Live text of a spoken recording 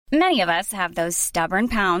Many of us have those stubborn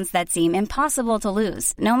pounds that seem impossible to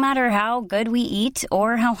lose, no matter how good we eat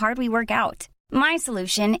or how hard we work out. My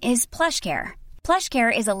solution is PlushCare.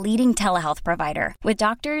 PlushCare is a leading telehealth provider with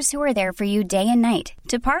doctors who are there for you day and night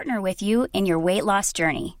to partner with you in your weight loss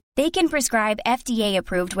journey. They can prescribe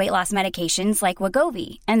FDA-approved weight loss medications like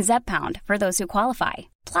Wegovy and Zepbound for those who qualify.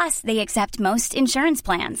 Plus, they accept most insurance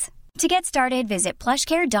plans. To get started, visit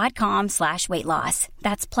plushcare.com/weightloss.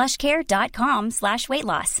 That's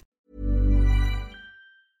plushcare.com/weightloss.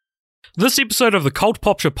 This episode of the Cult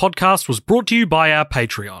Popture podcast was brought to you by our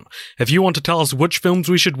Patreon. If you want to tell us which films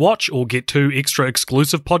we should watch or get 2 extra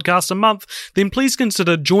exclusive podcasts a month, then please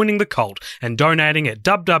consider joining the cult and donating at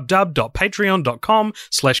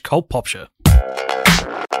www.patreon.com/cultpopture.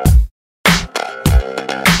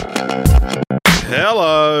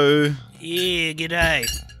 Hello. Yeah, g'day.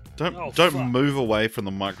 Don't move away from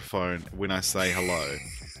the microphone when I say hello.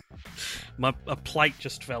 A plate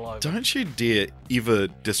just fell over. Don't you dare ever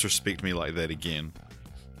disrespect me like that again.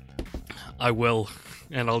 I will,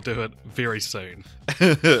 and I'll do it very soon.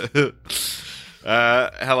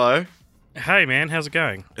 Hello. Hey man, how's it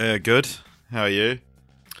going? Good. How are you?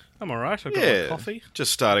 I'm alright, I've got my coffee.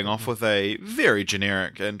 Just starting off with a very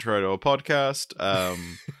generic intro to a podcast.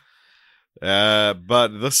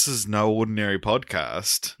 But this is no ordinary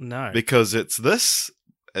podcast. No. Because this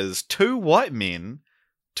is 2 white men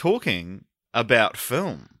talking about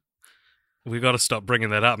film. We got to stop bringing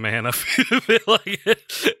that up, man. I feel like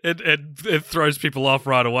it throws people off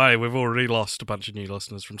right away. We've already lost a bunch of new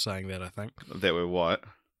listeners from saying that, I think. That we're white?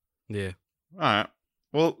 Yeah. Alright.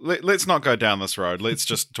 Well, let's not go down this road. Let's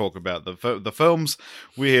just talk about the films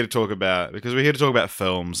we're here to talk about, because we're here to talk about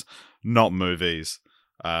films, not movies.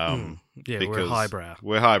 We're highbrow.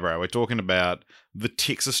 We're highbrow. We're talking about the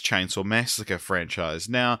Texas Chainsaw Massacre franchise.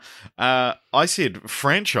 Now, I said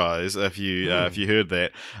franchise if you heard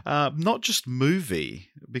that, not just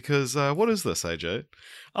movie. Because what is this, AJ?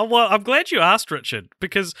 Oh well, I'm glad you asked, Richard,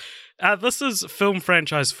 because this is Film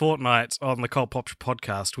Franchise Fortnight on the Cult Popture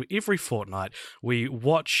podcast, where every fortnight we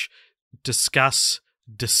watch, discuss,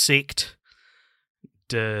 dissect,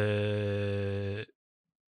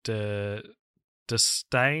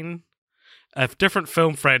 disdain a different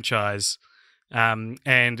film franchise, so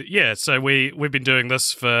we've been doing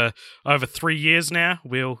this for over 3 years now.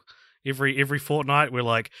 We'll every fortnight we're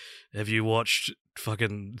like, have you watched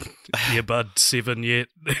fucking Earbud 7 yet?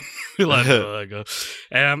 We're like, oh god.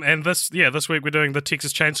 And this week we're doing the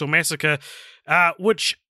Texas Chainsaw Massacre,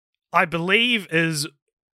 which I believe is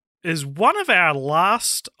one of our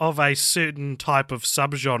last of a certain type of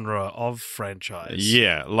subgenre of franchise.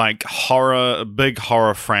 Yeah, like big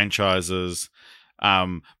horror franchises,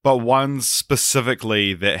 but ones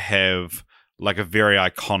specifically that have like a very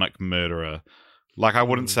iconic murderer. Like, I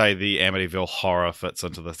wouldn't say the Amityville Horror fits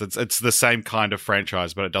into this. It's the same kind of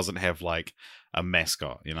franchise, but it doesn't have like a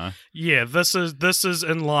mascot, you know? Yeah, this is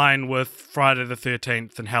in line with Friday the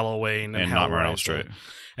 13th and Halloween and Nightmare on Elm Street.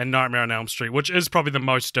 And Nightmare on Elm Street, which is probably the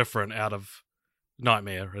most different out of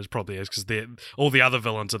Nightmare, because all the other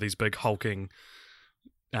villains are these big hulking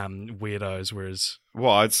weirdos, whereas...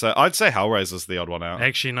 Well, I'd say Hellraiser's the odd one out.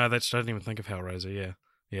 Actually, no, I didn't even think of Hellraiser,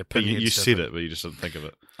 yeah. But you said it, but you just didn't think of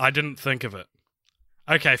it. I didn't think of it.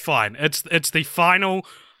 Okay, fine. It's the final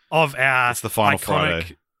of our... It's the final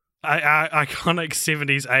Friday. Our iconic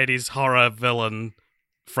 70s, 80s horror villain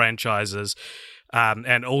franchises.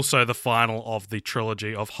 And also the final of the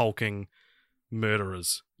trilogy of hulking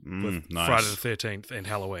murderers with nice. Friday the 13th and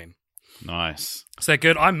Halloween. Nice. Is that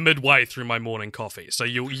good? I'm midway through my morning coffee, so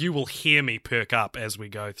you will hear me perk up as we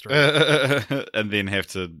go through. And then have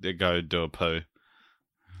to go do a poo.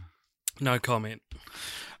 No comment.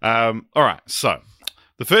 All right, so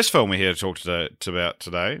the first film we're here to talk about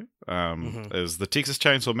today is The Texas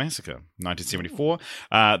Chainsaw Massacre, 1974.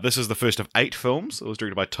 This is the first of 8 films. It was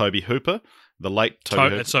directed by Tobe Hooper. The late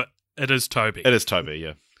Tobe Hooper. So it is Tobe. It is Tobe,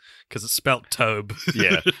 yeah. Because it's spelt Tobe.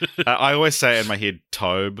 Yeah. I always say in my head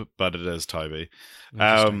Tobe, but it is Tobe.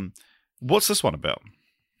 What's this one about?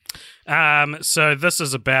 So this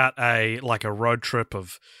is about a road trip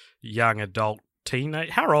of young adult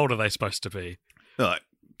teenage. How old are they supposed to be? Like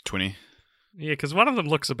 20. Yeah, because one of them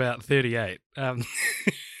looks about 38. But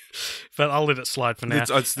I'll let it slide for now.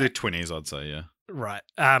 It's their 20s, I'd say, yeah. Right.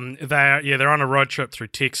 They're on a road trip through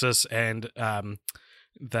Texas, and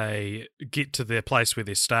they get to their place where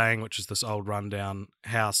they're staying, which is this old rundown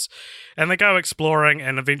house, and they go exploring,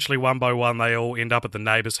 and eventually one by one they all end up at the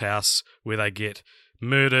neighbor's house, where they get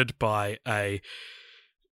murdered by a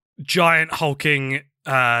giant hulking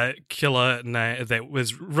killer that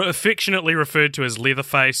was affectionately referred to as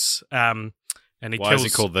Leatherface. And Why is he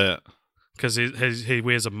called that? because he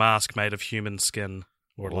wears a mask made of human skin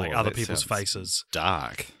or like other people's faces.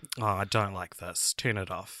 Dark. Oh, I don't like this. Turn it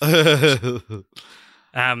off.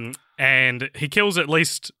 And he kills at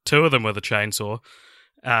least 2 of them with a chainsaw.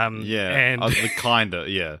 Kinda,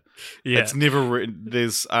 yeah. Yeah. It's never.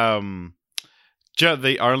 There's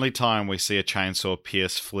the only time we see a chainsaw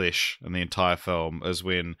pierce flesh in the entire film is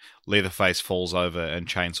when Leatherface falls over and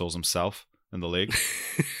chainsaws himself in the leg.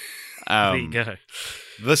 There you go.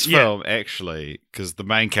 This film, actually, because the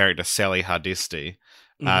main character, Sally Hardesty,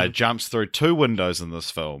 jumps through 2 windows in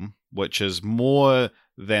this film, which is more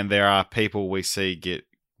than there are people we see get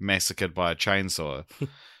massacred by a chainsaw.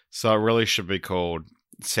 So it really should be called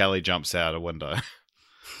Sally Jumps Out a Window.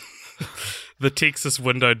 The Texas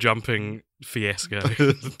window jumping fiasco.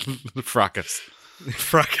 Fracas.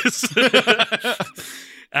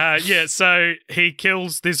 So he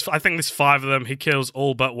kills, I think there's 5 of them. He kills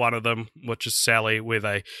all but one of them, which is Sally,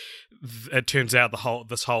 where it turns out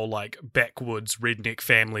this whole like backwoods redneck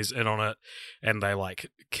family's in on it, and they like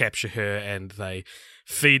capture her and they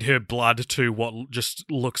feed her blood to what just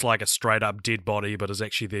looks like a straight up dead body, but is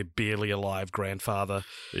actually their barely alive grandfather.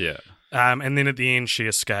 Yeah. And then at the end she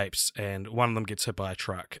escapes, and one of them gets hit by a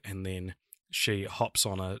truck, and then she hops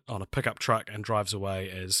on a pickup truck and drives away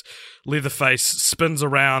as Leatherface spins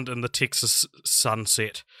around in the Texas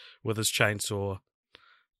sunset with his chainsaw.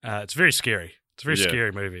 It's very scary. It's a very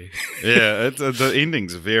scary movie. Yeah, the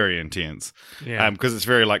ending's very intense. Yeah, because it's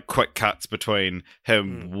very like quick cuts between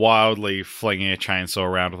him wildly flinging a chainsaw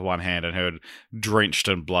around with one hand and her drenched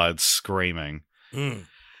in blood screaming.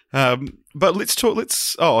 But let's talk.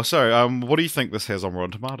 What do you think this has on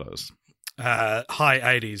Rotten Tomatoes? High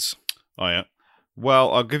 80s. Oh yeah.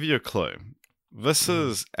 Well, I'll give you a clue. This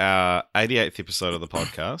is our 88th episode of the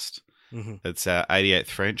podcast. It's our 88th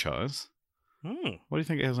franchise. What do you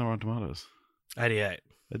think it has on Rotten Tomatoes? 88.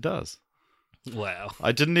 It does. Wow.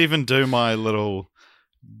 I didn't even do my little,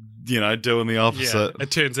 doing the opposite. Yeah, it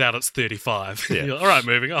turns out it's 35. Yeah. All right,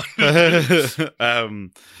 moving on.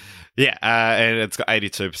 And it's got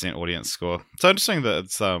 82% audience score. It's interesting that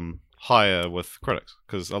it's higher with critics,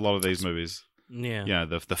 because a lot of these movies,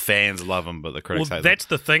 the fans love them, but the critics hate them. That's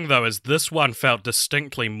the thing, though, is this one felt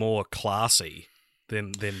distinctly more classy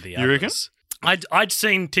than the others. You reckon? I'd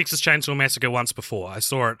seen Texas Chainsaw Massacre once before. I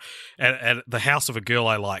saw it at the house of a girl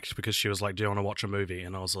I liked because she was like, "Do you want to watch a movie?"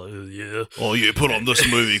 And I was like, "Yeah." Oh yeah, put on this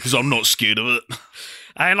movie because I'm not scared of it.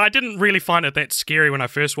 And I didn't really find it that scary when I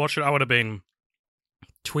first watched it. I would have been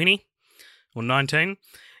 20 or 19,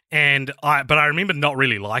 but I remember not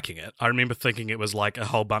really liking it. I remember thinking it was like a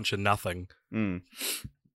whole bunch of nothing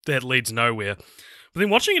that leads nowhere. But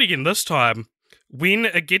then watching it again this time, when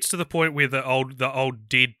it gets to the point where the old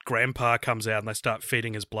dead grandpa comes out and they start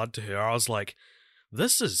feeding his blood to her, I was like,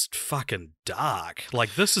 this is fucking dark.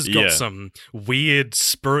 Like, this has got some weird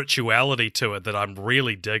spirituality to it that I'm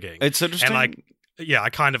really digging. It's interesting. And I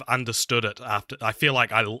kind of understood it after. I feel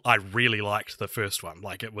like I really liked the first one.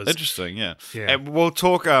 Like, it was interesting, yeah. Yeah. And we'll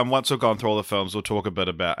talk, once we've gone through all the films, we'll talk a bit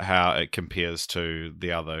about how it compares to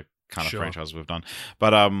the other kind of franchise we've done.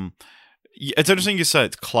 But it's interesting you say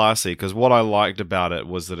it's classy, because what I liked about it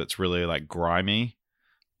was that it's really like grimy.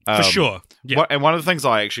 For sure. Yeah. And one of the things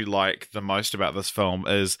I actually like the most about this film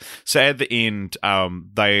is, so at the end,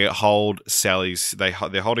 they hold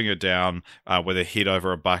they're holding her down with her head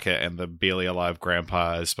over a bucket, and the barely alive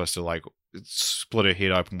grandpa is supposed to like split her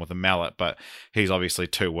head open with a mallet, but he's obviously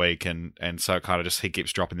too weak, and so kind of just he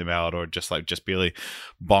keeps dropping the mallet, or just barely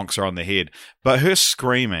bonks her on the head. But her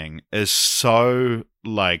screaming is so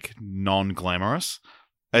like non-glamorous.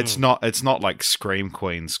 It's not like Scream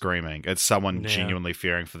Queen screaming. It's someone genuinely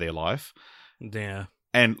fearing for their life. Yeah.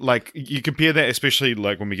 And like you compare that, especially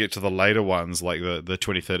like when we get to the later ones, like the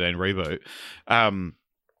 2013 reboot.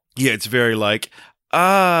 It's very like,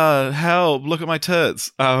 help, look at my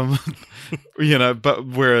tits. But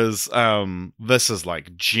whereas this is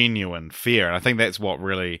like genuine fear. And I think that's what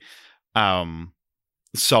really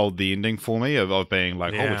sold the ending for me of being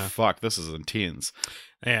like, holy fuck, this is intense.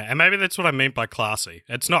 Yeah, and maybe that's what I meant by classy.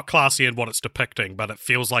 It's not classy in what it's depicting, but it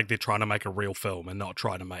feels like they're trying to make a real film and not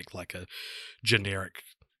trying to make like a generic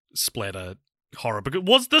splatter horror. Because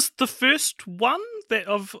was this the first one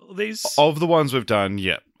of these? Of the ones we've done,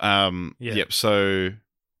 yep. Yep. So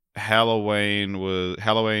Halloween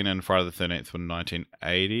and Friday the 13th were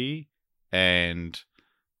 1980, and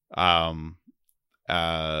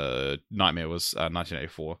Nightmare was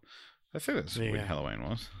 1984. I think that's when Halloween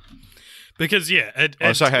was. Because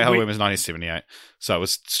Halloween was 1978, so it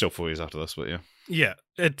was still 4 years after this, but yeah. Yeah,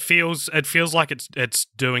 it feels like it's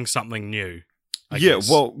doing something new. I guess,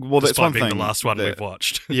 well, that's despite one being thing. the last one that- we've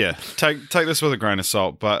watched. Yeah, take this with a grain of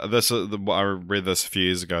salt. But this is I read this a few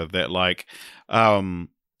years ago that like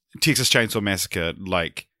Texas Chainsaw Massacre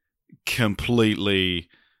like completely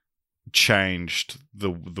changed the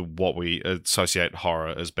what we associate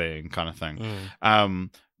horror as being kind of thing.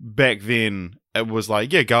 Back then it was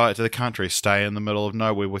like, yeah, go out to the country, stay in the middle of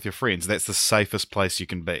nowhere with your friends. That's the safest place you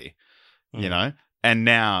can be, you know. And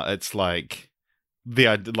now it's like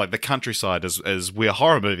the countryside is where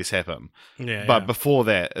horror movies happen. Yeah, but before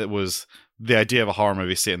that, it was the idea of a horror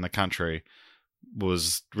movie set in the country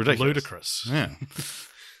was ridiculous, ludicrous. Yeah.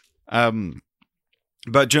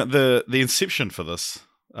 But the inception for this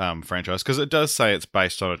franchise, because it does say it's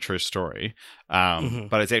based on a true story,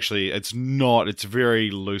 but it's not. It's very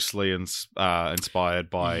loosely inspired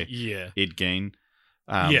by Ed Gein,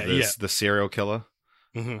 the serial killer.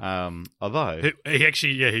 Although he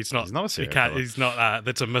actually, he's not a serial killer. He's not.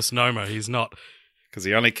 That's a misnomer. He's not, because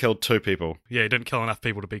he only killed 2 people. Yeah, he didn't kill enough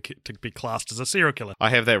people to be classed as a serial killer. I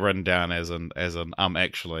have that written down as an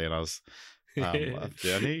actually, and I was. I knew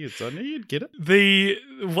you'd get it.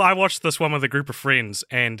 I watched this one with a group of friends,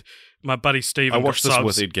 and my buddy Steven. I watched this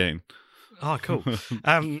with Ed Gein. Oh, cool.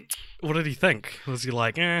 What did he think? Was he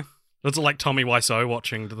like, Was it like Tommy Wiseau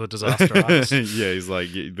watching The Disaster Artist? Yeah, he's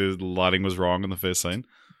like, the lighting was wrong in the first scene.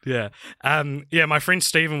 Yeah. My friend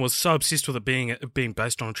Steven was so obsessed with it being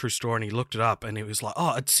based on a true story, and he looked it up, and he was like,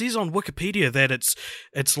 oh, it says on Wikipedia that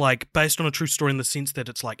it's like based on a true story in the sense that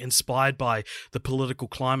it's like inspired by the political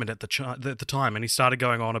climate at the time. And he started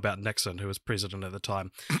going on about Nixon, who was president at the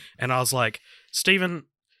time. And I was like, Steven,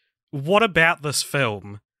 what about this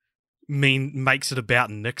film makes it about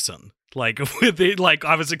Nixon? Like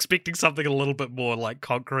I was expecting something a little bit more like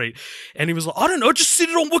concrete, and he was like, I don't know, just said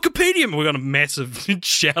it on Wikipedia, and we got a massive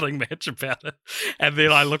shouting match about it. And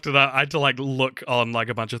then I looked it up. I had to like look on like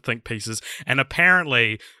a bunch of think pieces, and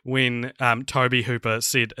apparently when Tobe Hooper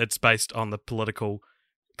said it's based on the political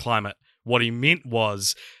climate, what he meant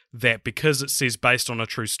was that because it says based on a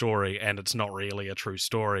true story and it's not really a true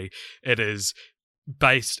story, it is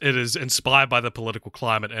inspired by the political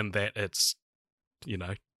climate, and that it's,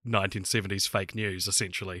 1970s fake news,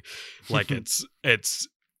 essentially. Like it's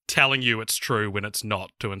telling you it's true when it's not,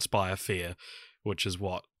 to inspire fear, which is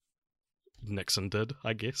what Nixon did,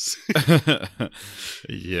 I guess.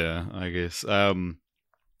 Yeah, I guess.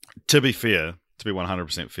 To be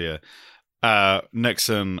 100% fair,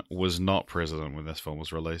 Nixon was not president when this film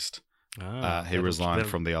was released. He resigned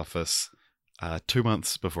from the office 2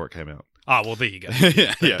 months before it came out. Oh, well, there you go.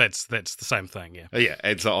 Yeah. That's the same thing, yeah. Yeah,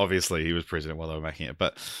 and so obviously he was president while they were making it.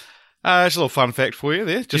 But just a little fun fact for you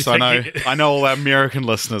there. Just so I know all our American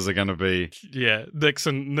listeners are going to be... Yeah,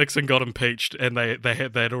 Nixon got impeached, and they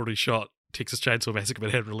had already shot Texas Chainsaw Massacre,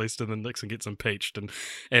 but hadn't released it, and then Nixon gets impeached,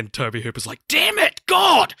 and Tobe Hooper's like, damn it,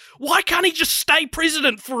 God! Why can't he just stay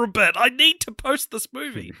president for a bit? I need to post this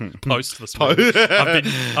movie. I've been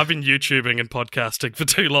YouTubing and podcasting for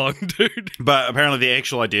too long, dude. But apparently the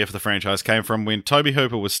actual idea for the franchise came from when Tobe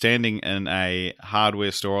Hooper was standing in a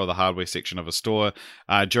hardware store, or the hardware section of a store,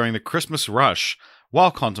 during the Christmas rush.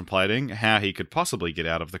 While contemplating how he could possibly get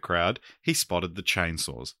out of the crowd, he spotted the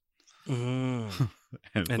chainsaws. And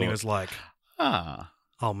he was like,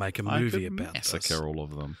 I'll make a movie about massacre this. all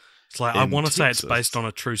of them. It's like, I want to say it's based on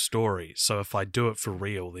a true story, so if I do it for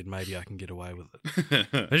real, then maybe I can get away with it.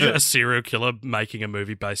 Imagine a serial killer making a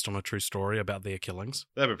movie based on a true story about their killings.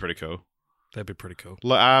 That'd be pretty cool.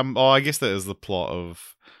 I guess that is the plot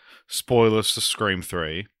of, spoilers to Scream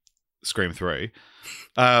 3.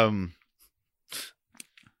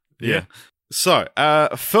 Yeah. So,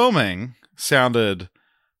 filming sounded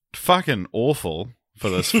fucking awful for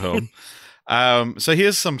this film. So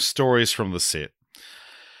here's some stories from the set.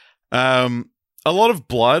 A lot of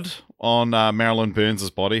blood on Marilyn Burns'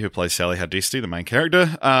 body, who plays Sally Hardesty, the main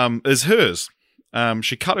character, is hers.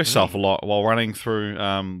 She cut herself a lot while running through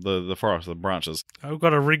the forest, the branches. I've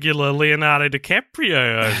got a regular Leonardo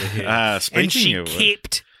DiCaprio over here. Speaking and she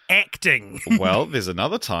kept acting. Well, there's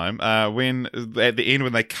another time when at the end,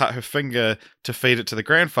 when they cut her finger to feed it to the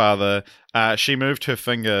grandfather, she moved her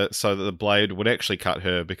finger so that the blade would actually cut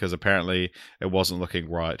her, because apparently it wasn't looking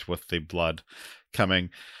right with the blood coming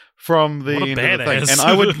from the end of the thing. And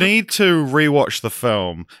I would need to rewatch the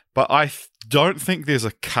film, but I don't think there's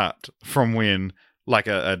a cut from when, like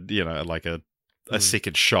a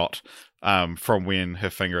second shot from when her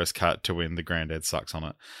finger is cut to when the granddad sucks on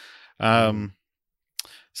it.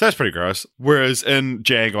 So that's pretty gross. Whereas in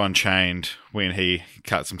Django Unchained, when he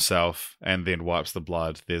cuts himself and then wipes the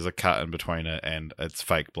blood, there's a cut in between it, and it's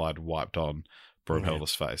fake blood wiped on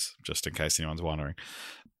Broomhilda's face, just in case anyone's wondering.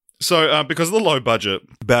 So, because of the low budget,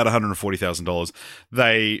 about $140,000,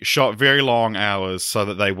 they shot very long hours so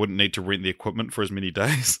that they wouldn't need to rent the equipment for as many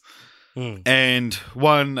days. And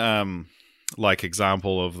one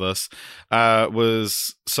example of this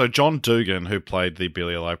was John Dugan, who played the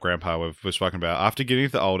Barely Alive grandpa we've spoken about. After getting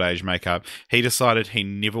the old age makeup, he decided he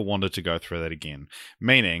never wanted to go through that again,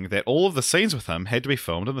 meaning that all of the scenes with him had to be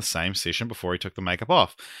filmed in the same session before he took the makeup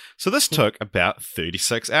off. So this took about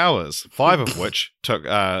 36 hours, 5 of which took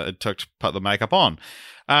to put the makeup on.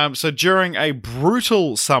 So during a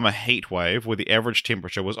brutal summer heat wave where the average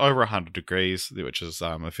temperature was over 100 degrees, which is,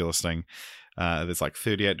 if you're listening, there's like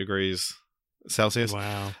 38 degrees Celsius.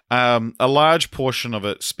 Wow. A large portion of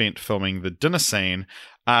it spent filming the dinner scene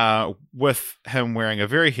with him wearing a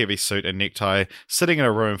very heavy suit and necktie, sitting in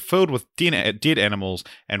a room filled with dead animals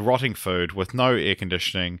and rotting food with no air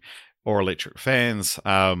conditioning or electric fans.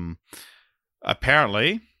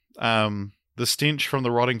 Apparently, the stench from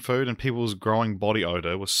the rotting food and people's growing body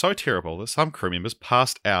odor was so terrible that some crew members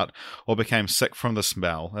passed out or became sick from the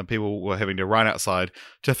smell, and people were having to run outside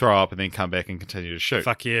to throw up and then come back and continue to shoot.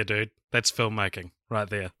 Fuck yeah, dude. That's filmmaking right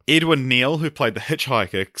there. Edwin Neal, who played the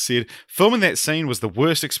hitchhiker, said, "Filming that scene was the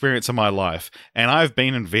worst experience of my life, and I've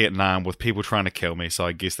been in Vietnam with people trying to kill me, so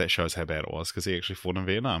I guess that shows how bad it was," because he actually fought in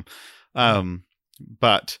Vietnam.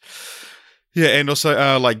 But... yeah, and also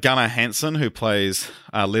Gunnar Hansen, who plays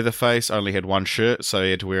Leatherface, only had one shirt, so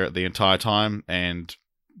he had to wear it the entire time. And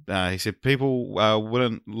he said people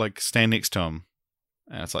wouldn't stand next to him.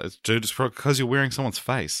 And it's like, dude, it's because you're wearing someone's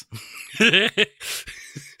face.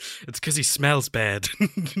 It's because he smells bad.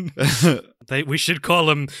 We should call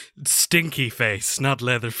him Stinky Face, not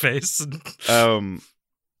Leatherface.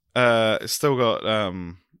 Still got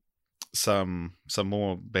some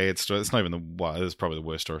more bad stories. It's not even it's probably the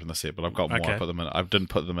worst story from the set, but I've got more. Okay. I didn't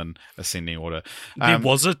put them in ascending order. There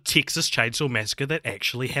was a Texas Chainsaw Massacre that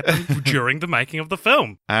actually happened during the making of the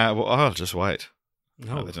film. Just wait.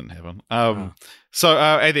 No, that didn't happen. So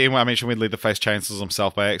at the end, I mentioned when Leatherface chainsaws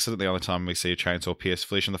himself by accident. The only time we see a chainsaw pierce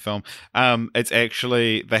flesh in the film, it's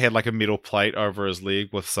actually they had a metal plate over his leg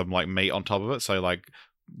with some meat on top of it. So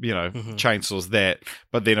chainsaws that.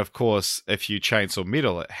 But then, of course, if you chainsaw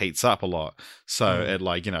metal, it heats up a lot. So it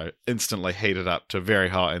instantly heated up to very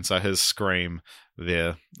hot. And so his scream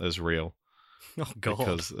there is real. Oh, God.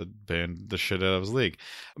 Because it burned the shit out of his leg.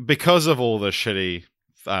 Because of all the shitty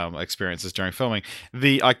experiences during filming,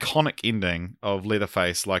 the iconic ending of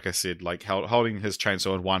Leatherface, like I said, holding his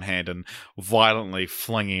chainsaw in one hand and violently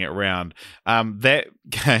flinging it around, that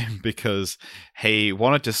came because he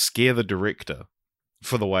wanted to scare the director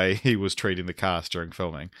for the way he was treating the cast during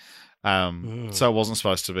filming. So it wasn't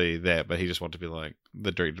supposed to be that, but he just wanted to be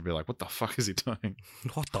the director to be what the fuck is he doing?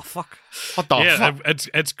 What the fuck? What the fuck?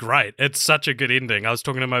 It's great. It's such a good ending. I was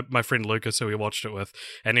talking to my friend Lucas, who we watched it with,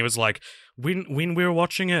 and he was like, when we were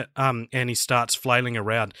watching it, and he starts flailing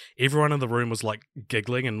around, everyone in the room was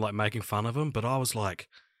giggling and making fun of him, but I was like,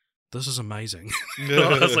 this is amazing.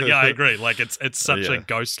 I was like, yeah, I agree. It's such a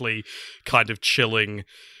ghostly, kind of chilling,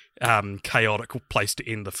 chaotic place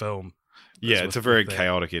to end the film. Yeah, it's a very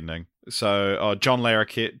chaotic ending. So John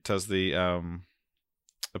Larroquette does the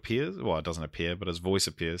appears. Well, it doesn't appear, but his voice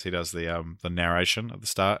appears. He does the narration at the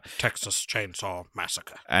start. Texas Chainsaw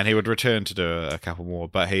Massacre. And he would return to do a couple more,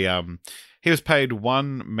 but he was paid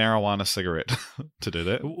one marijuana cigarette to do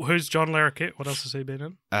that. Who's John Larroquette? What else has he been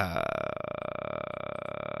in?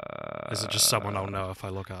 Is it just someone I'll know if I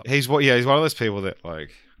look up? He's one of those people that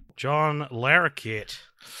John Larroquette.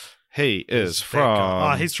 He is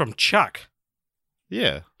from. He's from Chuck.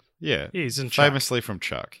 Yeah. He's in Chuck. Famously from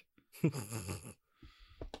Chuck.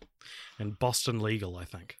 And Boston Legal, I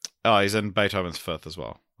think. Oh, he's in Beethoven's Fifth as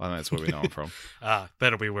well. I think that's where we know him from.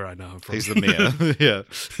 That'll be where I know him from. He's the mayor. Yeah.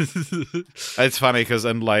 It's funny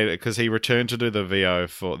because he returned to do the VO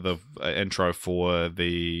for the intro for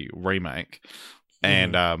the remake.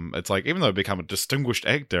 And it's even though he became a distinguished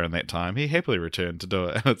actor in that time, he happily returned to do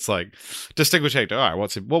it. It's distinguished actor. All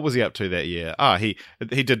right, what was he up to that year? He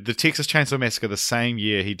did the Texas Chainsaw Massacre the same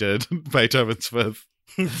year he did Beethoven's Fifth.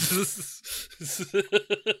 He's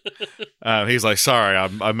sorry,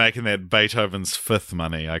 I'm making that Beethoven's Fifth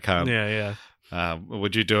money. I can't. Yeah.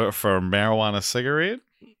 Would you do it for a marijuana cigarette?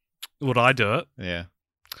 Would I do it? Yeah.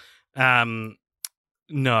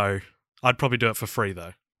 No, I'd probably do it for free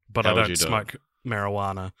though. But I don't smoke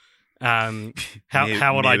marijuana.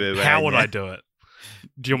 How would I do it?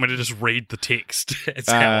 Do you want me to just read the text? It's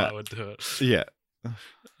how I would do it. Yeah.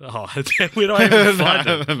 Oh, where do I even find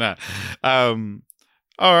it? No.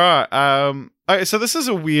 All right. Okay, so this is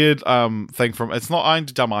a weird thing from. It's not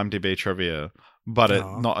dumb IMDb trivia, but it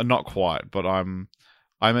not quite. But I'm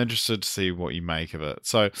I'm interested to see what you make of it.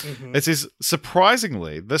 So it says,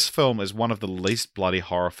 surprisingly, this film is one of the least bloody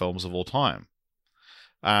horror films of all time.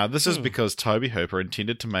 This is because Tobe Hooper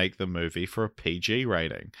intended to make the movie for a PG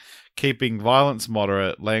rating, keeping violence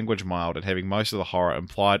moderate, language mild, and having most of the horror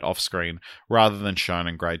implied off-screen rather than shown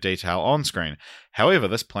in great detail on-screen. However,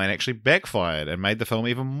 this plan actually backfired and made the film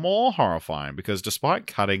even more horrifying because despite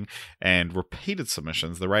cutting and repeated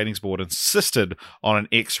submissions, the ratings board insisted on an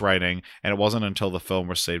X rating, and it wasn't until the film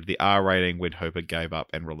received the R rating when Hooper gave up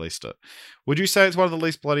and released it. Would you say it's one of the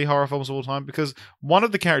least bloody horror films of all time? Because one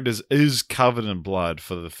of the characters is covered in blood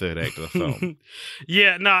for the third act of the film.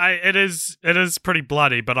 Yeah, no, it is pretty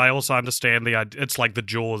bloody, but I also understand it's like the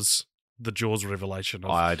Jaws revelation.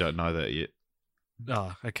 I don't know that yet.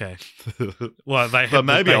 Oh, okay. Well, but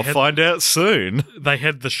maybe I'll find out soon. They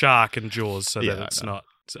hid the shark in Jaws so that it's not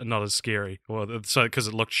as scary, or so because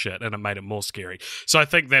it looked shit and it made it more scary. So I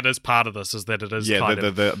think that is part of this, is that it is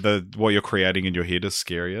the what you're creating in your head is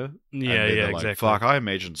scarier. Yeah, exactly. Like, fuck, I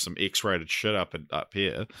imagined some X-rated shit up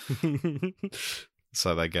here.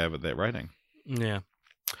 So they gave it that rating. Yeah.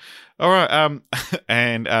 All right.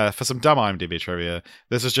 And for some dumb IMDb trivia,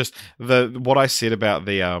 this is just what I said about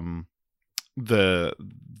the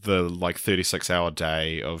like 36-hour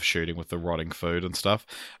day of shooting with the rotting food and stuff.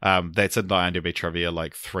 That's in the IMDb trivia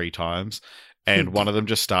like 3 times, and one of them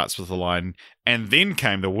just starts with the line, "And then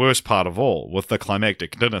came the worst part of all with the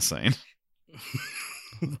climactic dinner scene."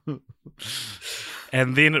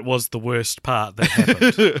 And then it was the worst part that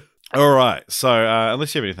happened. All right, so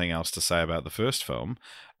unless you have anything else to say about the first film,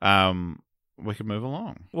 we can move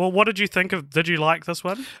along. Well, what did you think of? Did you like this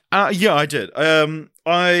one? Yeah, I did.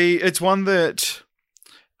 It's one that,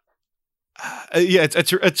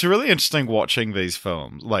 it's really interesting watching these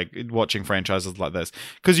films, like watching franchises like this,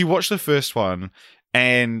 because you watch the first one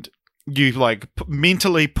and you like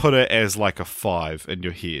mentally put it as like a 5 in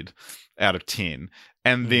your head out of 10.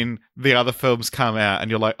 And then the other films come out, and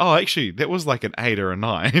you're like, "Oh, actually, that was like an 8 or a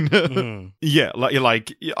 9." Yeah,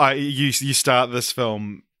 you start this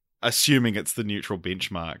film assuming it's the neutral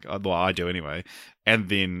benchmark. Well, I do anyway. And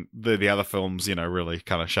then the other films, really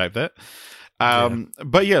kind of shape that.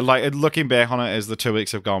 But yeah, like looking back on it as the 2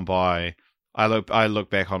 weeks have gone by, I look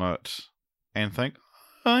back on it and think,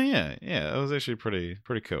 oh yeah, it was actually pretty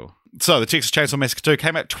cool. So the Texas Chainsaw Massacre 2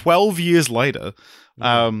 came out 12 years later.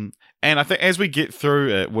 And I think as we get through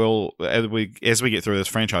it, as we get through this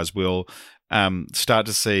franchise, we'll start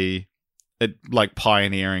to see it like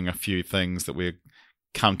pioneering a few things that we're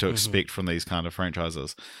come to expect from these kind of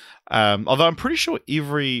franchises. Although I'm pretty sure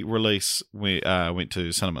every release went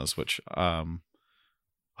to cinemas, which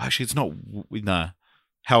actually it's not. No,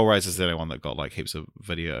 Hellraiser's the only one that got like heaps of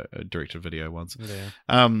direct-to-video ones. Yeah.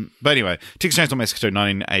 But anyway, Texas Chainsaw Massacre 2,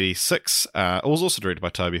 1986. It was also directed by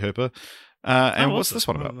Tobe Hooper. And what's this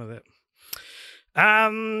one about?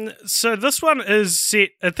 So this one is set,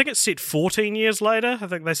 I think it's set 14 years later. I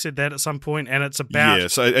think they said that at some point, and it's about... Yeah,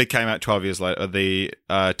 so it came out 12 years later. The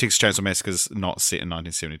Texas Chainsaw Massacre is not set in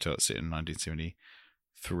 1972, it's set in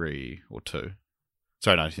 1973 or 2.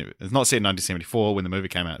 Sorry, it's not set in 1974 when the movie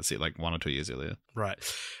came out, it's set like 1 or 2 years earlier. Right.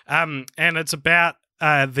 And it's about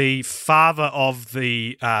the father of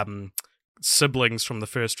the siblings from the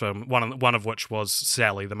first film, one of which was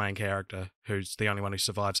Sally, the main character, who's the only one who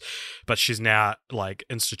survives, but she's now like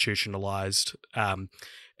institutionalized,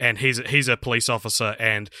 and he's a police officer,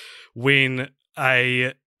 and when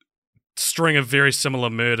a string of very similar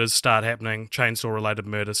murders start happening, chainsaw related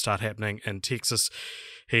murders start happening in Texas,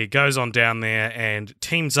 he goes on down there and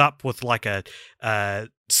teams up with like a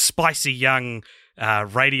spicy young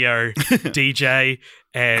radio DJ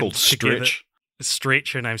and called Stretch.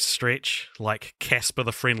 Stretch, her name's Stretch, like Casper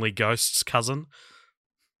the Friendly Ghost's cousin.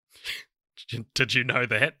 Did you know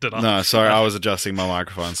that? Did I? No, sorry, I was adjusting my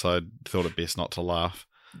microphone, so I thought it best not to laugh,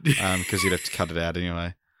 because you'd have to cut it out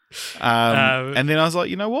anyway. And then I was like,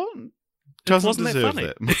 you know what? Doesn't deserve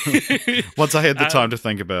that. Once I had the time to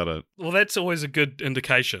think about it. Well, that's always a good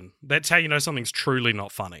indication. That's how you know something's truly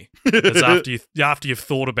not funny. Is after you've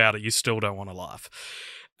thought about it, you still don't want to laugh.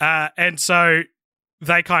 And so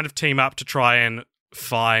they kind of team up to try and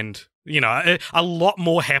find, a lot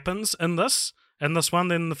more happens in this one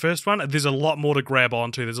than the first one. There's a lot more to grab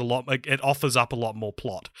onto. It offers up a lot more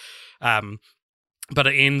plot. But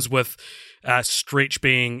it ends with Stretch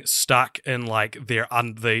being stuck in like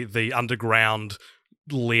the underground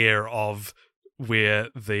lair of where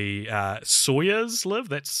the Sawyers live.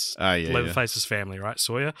 That's Leatherface's family, right?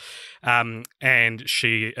 Sawyer. And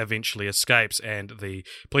she eventually escapes, and the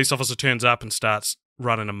police officer turns up and starts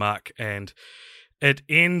running amok, and it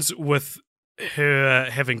ends with her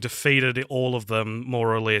having defeated all of them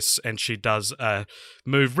more or less, and she does a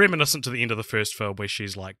move reminiscent to the end of the first film where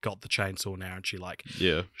she's like got the chainsaw now and she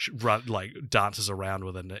dances around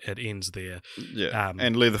with it and it ends there. Yeah,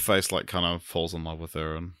 and Leatherface like kind of falls in love with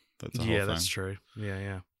her, and that's the whole thing. That's true.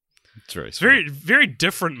 Yeah. It's very very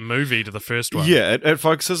different movie to the first one. Yeah, it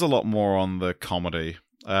focuses a lot more on the comedy.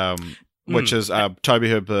 Which is Toby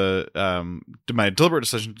Hooper made a deliberate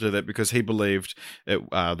decision to do that because he believed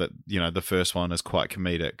that the first one is quite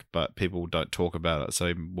comedic, but people don't talk about it. So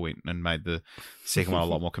he went and made the second one a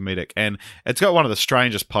lot more comedic, and it's got one of the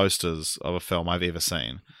strangest posters of a film I've ever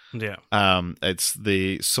seen. Yeah, it's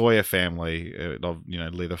the Sawyer family of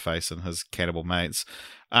Leatherface and his cannibal mates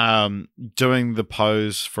doing the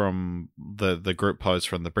pose from the group pose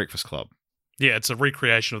from the Breakfast Club. Yeah, it's a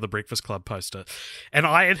recreation of the Breakfast Club poster. And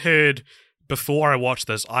I had heard before I watched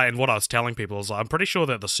this, and what I was telling people is I'm pretty sure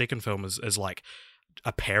that the second film is like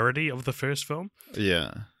a parody of the first film.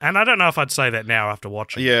 Yeah. And I don't know if I'd say that now after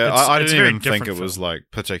watching it. Yeah, I didn't even think it film. was like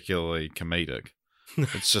particularly comedic.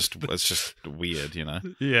 It's just weird,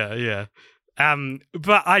 Yeah.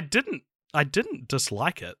 But I didn't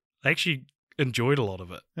dislike it. I actually enjoyed a lot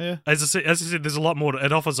of it. Yeah. As I said, there's a lot more.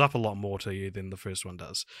 It offers up a lot more to you than the first one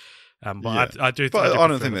does. But yeah. I do. But I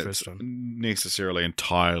don't think that's that's necessarily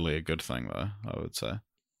entirely a good thing, though. I would say.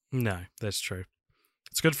 No, that's true.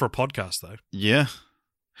 It's good for a podcast, though. Yeah.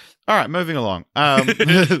 All right, moving along.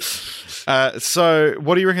 So,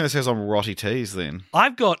 what do you reckon this has on Rotty Tees then?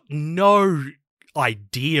 I've got no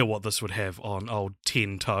idea what this would have on old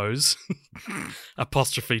 10 toes.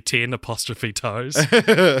 Apostrophe 10 apostrophe toes.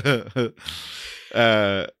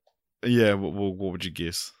 Yeah. What would you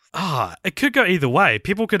guess? It could go either way.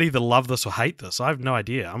 People could either love this or hate this. I have no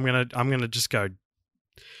idea. I'm gonna just go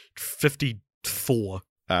 54.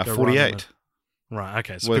 48. Right.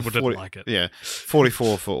 Okay. So people didn't like it. Yeah,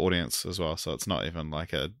 44 for audience as well. So it's not even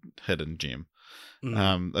like a hidden gem.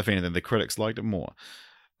 If anything, the critics liked it more.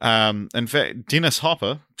 In fact, Dennis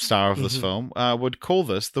Hopper, star of this film, would call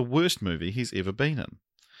this the worst movie he's ever been in.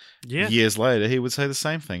 Yeah. Years later, he would say the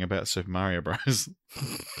same thing about Super Mario Bros.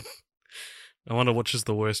 I wonder which is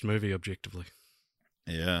the worst movie objectively.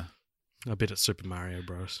 Yeah. I bet it's Super Mario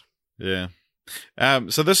Bros. Yeah.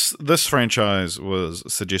 So this franchise was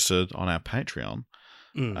suggested on our Patreon.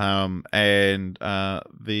 And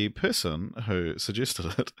the person who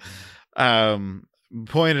suggested it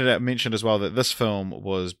mentioned as well that this film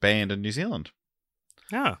was banned in New Zealand.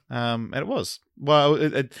 Yeah. And it was. Well,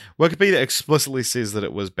 Wikipedia explicitly says that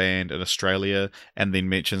it was banned in Australia and then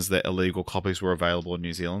mentions that illegal copies were available in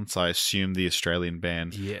New Zealand. So I assume the Australian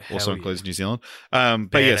ban also includes New Zealand.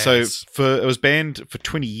 But yeah, so it was banned for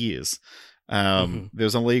 20 years. There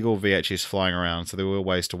was illegal VHS flying around, so there were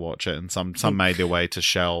ways to watch it, and some made their way to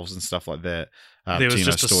shelves and stuff like that. There was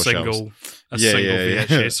just a single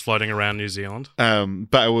VHS floating around New Zealand.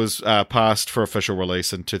 But it was passed for official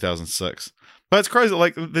release in 2006. But it's crazy.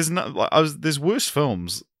 Like, there's worse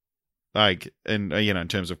films, like in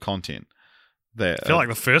terms of content. I feel like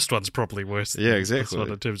the first one's probably worse. Yeah, exactly. This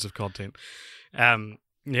one in terms of content.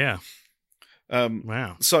 Yeah.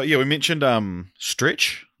 Wow. So yeah, we mentioned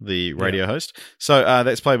Stretch, the radio host. So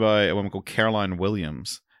that's played by a woman called Caroline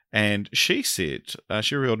Williams, and she said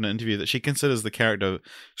she revealed in an interview that she considers the character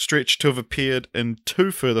Stretch to have appeared in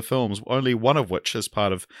 2 further films, only one of which is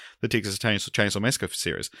part of the Texas Chainsaw Massacre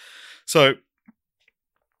series. So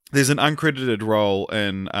there's an uncredited role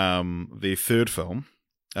in the third film,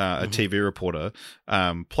 a TV reporter,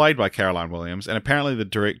 played by Caroline Williams, and apparently the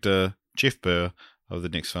director Jeff Burr of the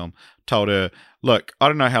next film told her, "Look, I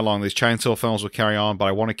don't know how long these chainsaw films will carry on, but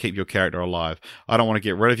I want to keep your character alive. I don't want to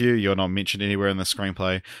get rid of you. You're not mentioned anywhere in the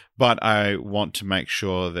screenplay, but I want to make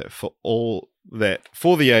sure that for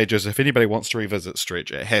the ages, if anybody wants to revisit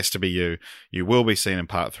Stretch, it has to be you. You will be seen in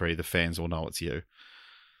part 3. The fans will know it's you."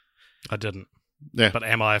 I didn't. Yeah. But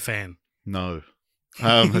am I a fan? No.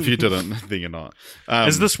 If you didn't, then you're not.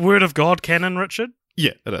 Is this Word of God canon, Richard?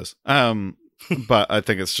 Yeah, it is. But I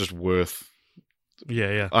think it's just worth...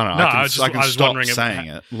 Yeah. I don't know. I can stop saying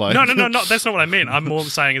it. Like... No. That's not what I mean. I'm more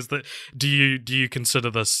saying is that do you consider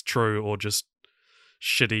this true or just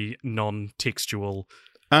shitty, non-textual?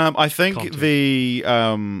 I think content? the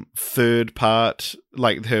third part,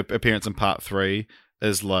 like her appearance in part 3,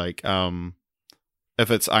 is like if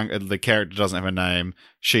it's the character doesn't have a name,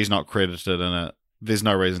 she's not credited in it. There's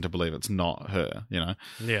no reason to believe it's not her, Yeah.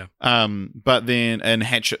 But then in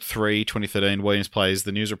Hatchet 3, 2013, Williams plays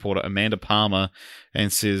the news reporter Amanda Palmer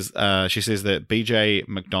and she says that BJ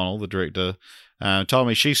McDonnell, the director, told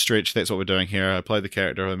me she's Stretch, that's what we're doing here. I played the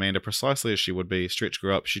character of Amanda precisely as she would be. Stretch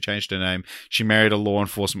grew up, she changed her name. She married a law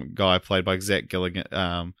enforcement guy played by Zach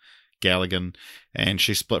Galligan, and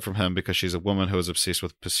she split from him because she's a woman who is obsessed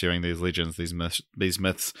with pursuing these legends, these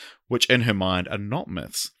myths, which in her mind are not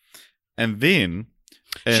myths. And then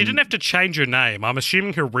she didn't have to change her name. I'm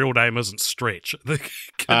assuming her real name isn't Stretch.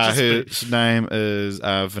 Her name is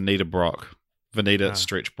Vanita Brock. Vanita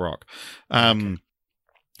Stretch Brock. Okay.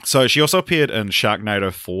 So she also appeared in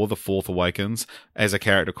Sharknado 4, The Fourth Awakens, as a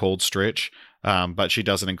character called Stretch, but she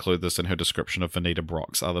doesn't include this in her description of Vanita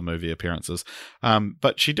Brock's other movie appearances.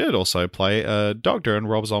 But she did also play a doctor in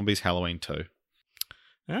Rob Zombie's Halloween 2.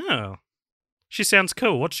 Oh. She sounds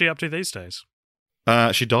cool. What's she up to these days?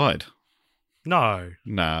 She died. No.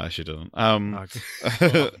 Nah, she didn't. Okay.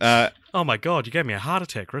 Oh my god, you gave me a heart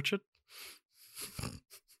attack, Richard.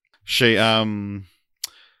 She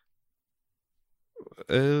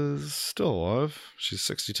is still alive. She's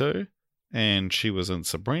 62, and she was in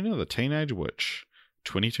Sabrina the Teenage Witch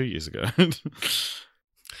 22 years ago.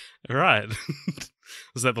 Right.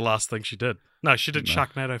 Was that the last thing she did? No, she did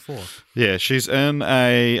Sharknado 4. Yeah, she's in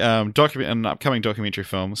an upcoming documentary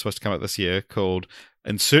film supposed to come out this year called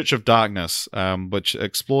In Search of Darkness, which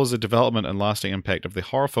explores the development and lasting impact of the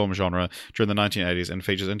horror film genre during the 1980s and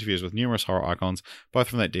features interviews with numerous horror icons, both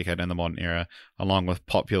from that decade and the modern era, along with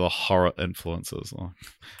popular horror influencers,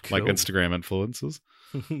 like Instagram influencers.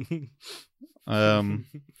 So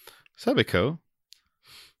that'd be cool.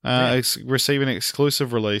 It's receiving an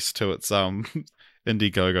exclusive release to its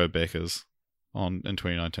Indiegogo backers in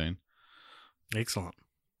 2019. Excellent.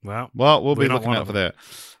 Well, we'll be looking out for that.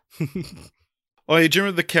 Oh, yeah, do you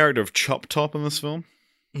remember the character of Chop Top in this film?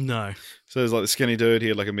 No. So there's like the skinny dude, he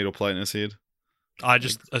had like a metal plate in his head. I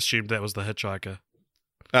just assumed that was the hitchhiker.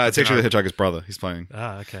 It's actually the hitchhiker's brother he's playing.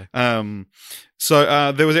 Okay.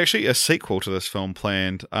 So there was actually a sequel to this film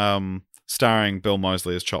planned, starring Bill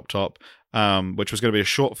Moseley as Chop Top, which was going to be a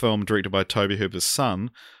short film directed by Toby Hooper's son,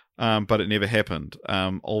 but it never happened.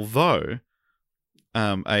 Although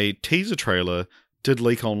a teaser trailer did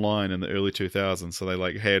leak online in the early 2000s, so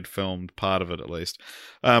they had filmed part of it at least.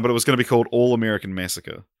 But it was going to be called All American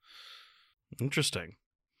Massacre. Interesting.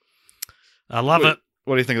 I love it.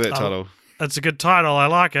 What do you think of that title? It's a good title. I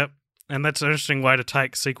like it, and that's an interesting way to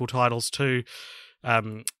take sequel titles to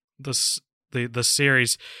the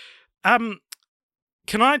series. Can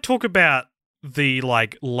I talk about the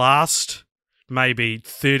last maybe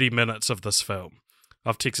 30 minutes of this film?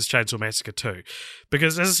 Of Texas Chainsaw Massacre 2.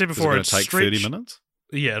 Because as I said before, it's going to take 30 minutes?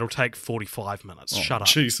 Yeah, it'll take 45 minutes. Shut up.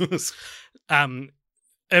 Jesus. It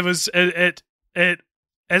as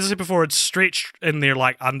I said before, it's stretched in their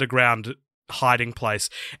underground hiding place.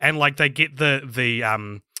 And they get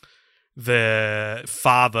the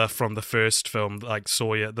father from the first film,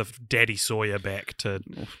 Sawyer, the Daddy Sawyer, back to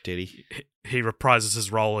Daddy. He reprises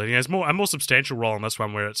his role, and he has a more substantial role in this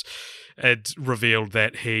one, where it's revealed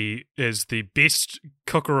that he is the best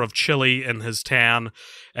cooker of chili in his town,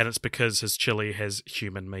 and it's because his chili has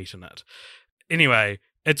human meat in it. Anyway,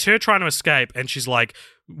 it's her trying to escape, and she's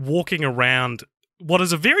walking around what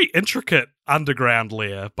is a very intricate underground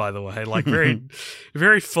lair, by the way, very,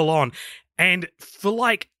 very full on, and for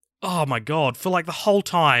oh my god, for the whole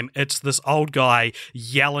time, it's this old guy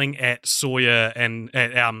yelling at Sawyer and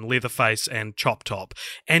at Leatherface and Chop Top.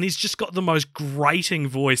 And he's just got the most grating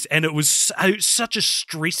voice, and it was such a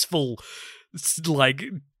stressful,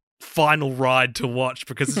 final ride to watch,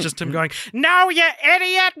 because it's just him going, "No, you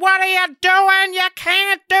idiot, what are you doing? You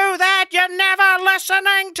can't do that, you're never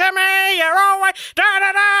listening to me, you're always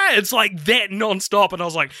da-da-da." It's that nonstop, and I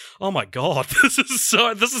was like, oh my god, this is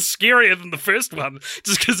scarier than the first one,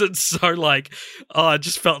 just because it's so it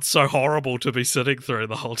just felt so horrible to be sitting through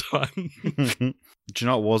the whole time. Do you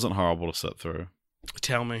know what wasn't horrible to sit through?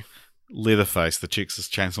 Tell me. Leatherface, the Texas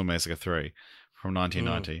Chainsaw Massacre 3. From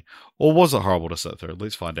 1990. Or was it horrible to sit through?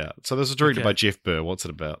 Let's find out. So this is directed by Jeff Burr. What's it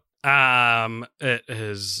about? It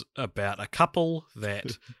is about a couple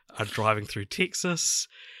that are driving through Texas,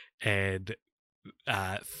 and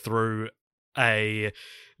through a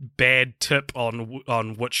bad tip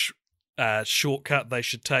on which shortcut they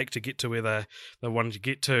should take to get to where they wanted to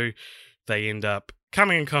get to, they end up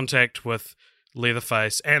coming in contact with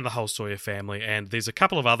Leatherface and the whole Sawyer family, and there's a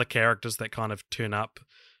couple of other characters that kind of turn up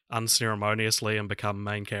unceremoniously and become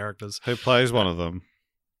main characters. Who plays one of them?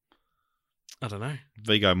 I don't know.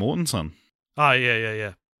 Viggo Mortensen. Oh,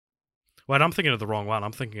 yeah. Wait, I'm thinking of the wrong one.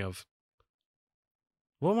 I'm thinking of...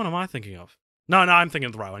 What one am I thinking of? No, I'm thinking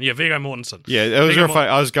of the right one. Yeah, Viggo Mortensen. Yeah, it was real funny.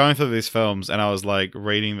 I was going through these films, and I was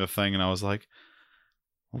reading the thing, and I was like,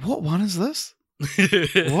 what one is this?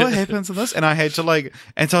 What happens in this? And I had to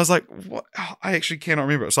and so I was like, what? Oh, I actually cannot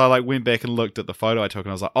remember it. So I went back and looked at the photo I took, and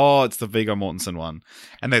I was like, oh, it's the Viggo Mortensen one,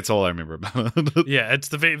 and that's all I remember about it. Yeah, it's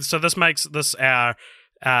so this makes this our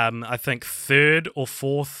I think third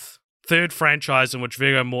franchise in which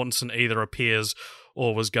Viggo Mortensen either appears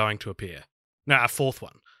or was going to appear. No, a fourth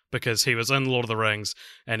one, because he was in Lord of the Rings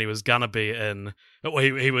and he was gonna be in. Well,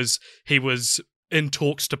 he was in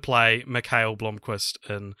talks to play Mikhail Blomkvist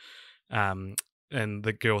in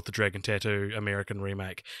the Girl with the Dragon Tattoo American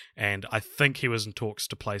remake, and I think he was in talks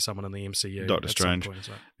to play someone in the MCU. Doctor Strange. Point,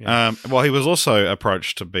 so, yeah. Well, he was also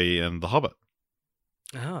approached to be in The Hobbit.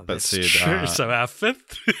 Oh, that's true. So our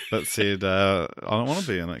fifth. That said, I don't want to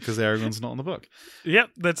be in it because Aragorn's not in the book. Yep,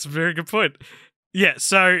 that's a very good point. Yeah,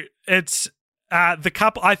 so it's the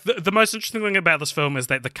couple. The most interesting thing about this film is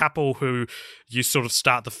that the couple who you sort of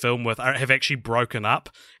start the film with have actually broken up,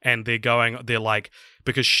 and they're like,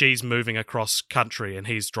 because she's moving across country and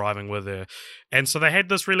he's driving with her, and so they had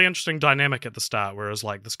this really interesting dynamic at the start, where it was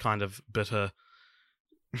like this kind of bitter.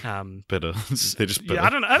 Bitter. They're just bitter. Yeah, I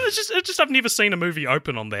don't know. It's just I've never seen a movie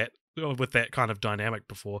open on that with that kind of dynamic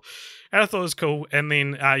before, and I thought it was cool. And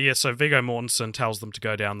then so Viggo Mortensen tells them to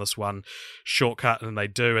go down this one shortcut, and they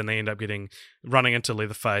do, and they end up running into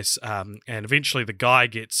Leatherface, and eventually the guy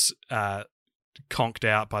gets conked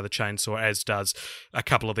out by the chainsaw, as does a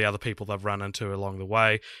couple of the other people they've run into along the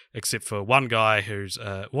way, except for one guy who's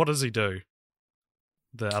what does he do?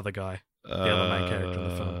 The other guy. The other main character in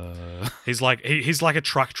the film. He's like a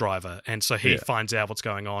truck driver, and so he finds out what's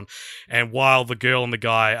going on. And while the girl and the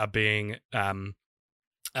guy are being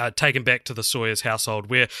taken back to the Sawyer's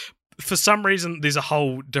household, where for some reason there's a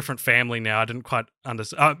whole different family now. I didn't quite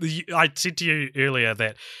understand. I said to you earlier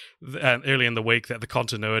that early in the week that the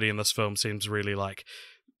continuity in this film seems really like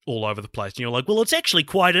all over the place, and you're like, well, it's actually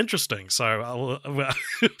quite interesting. So,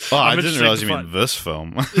 I didn't realize you meant this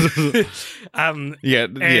film.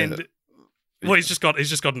 Well, he's just got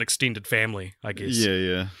an extended family, I guess.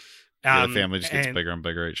 Yeah. The family just gets bigger and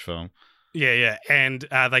bigger each film. Yeah. And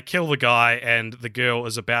they kill the guy, and the girl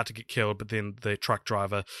is about to get killed, but then the truck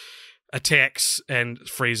driver attacks and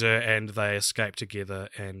frees her, and they escape together.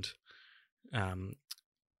 And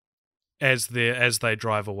as they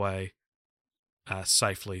drive away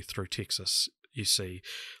safely through Texas, you see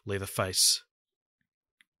Leatherface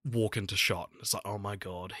walk into shot. It's like, oh my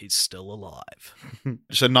god, he's still alive.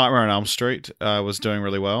 So Nightmare on Elm Street was doing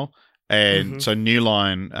really well, and so New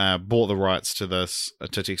Line bought the rights to this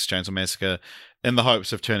to Texas Chainsaw Massacre in the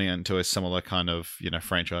hopes of turning it into a similar kind of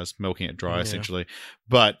franchise, milking it dry essentially.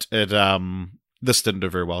 But it this didn't do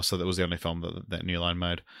very well, so that was the only film that New Line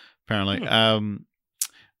made apparently.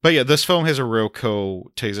 But yeah, this film has a real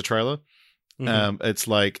cool teaser trailer. It's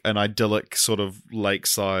like an idyllic sort of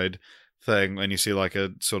lakeside thing, and you see like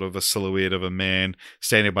a sort of a silhouette of a man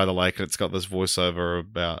standing by the lake, and it's got this voiceover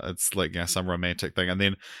about it's like some romantic thing, and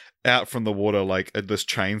then out from the water, like this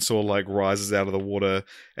chainsaw like rises out of the water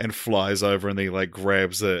and flies over, and he like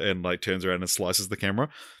grabs it and like turns around and slices the camera.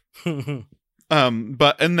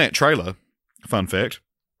 But in that trailer, fun fact,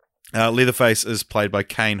 Leatherface is played by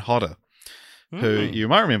Kane Hodder, who you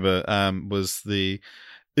might remember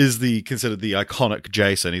is considered the iconic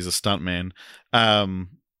Jason. He's a stuntman.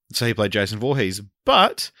 So he played Jason Voorhees,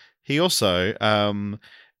 but he also,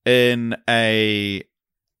 in a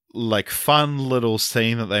like fun little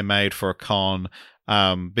scene that they made for a con,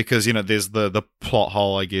 because there's the plot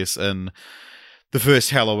hole, I guess, in the first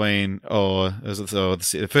Halloween, or is it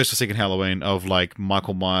the first or second Halloween of like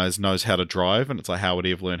Michael Myers knows how to drive, and it's like how would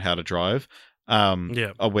he have learned how to drive?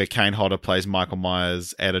 Where Kane Hodder plays Michael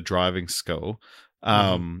Myers at a driving school.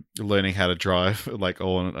 Learning how to drive, like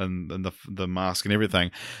all and the mask and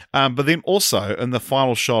everything. But then also in the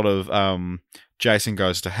final shot of Jason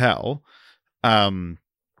Goes to Hell,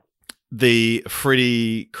 the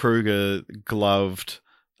Freddy Krueger gloved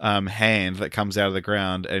hand that comes out of the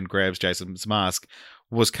ground and grabs Jason's mask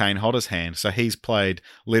was Kane Hodder's hand. So he's played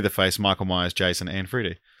Leatherface, Michael Myers, Jason, and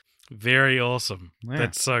Freddy. Very awesome. Yeah.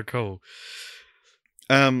 That's so cool.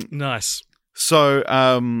 Nice. So,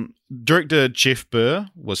 director Jeff Burr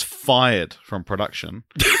was fired from production.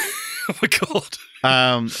 Oh my god.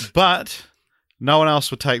 But no one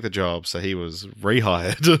else would take the job, so he was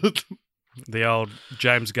rehired. The old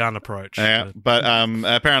James Gunn approach. Yeah, but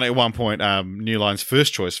apparently at one point, New Line's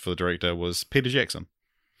first choice for the director was Peter Jackson.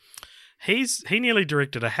 He nearly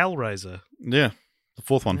directed a Hellraiser. Yeah, the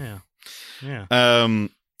fourth one. Yeah.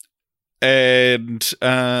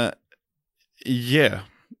 Yeah.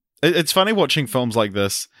 It's funny watching films like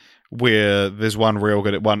this where there's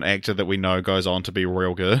one actor that we know goes on to be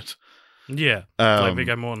real good. Yeah, like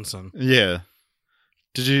Viggo Mortensen. Yeah.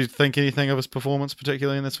 Did you think anything of his performance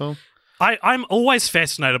particularly in this film? I'm always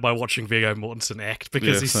fascinated by watching Viggo Mortensen act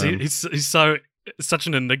because he's so such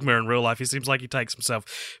an enigma in real life. He seems like he takes himself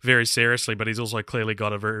very seriously, but he's also clearly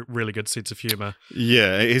got a really good sense of humor.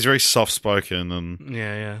 Yeah, he's very soft spoken and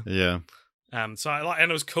Yeah. So I like,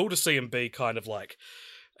 and it was cool to see him be kind of like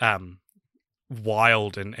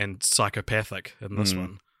wild and psychopathic in this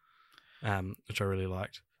one, which I really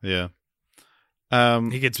liked. Yeah.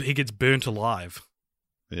 He gets burnt alive.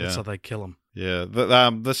 Yeah. So they kill him. Yeah.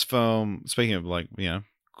 This film, speaking of like,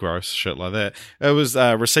 gross shit like that, it was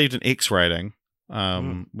received an X rating,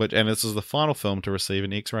 and this was the final film to receive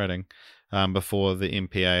an X rating before the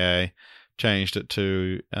MPAA changed it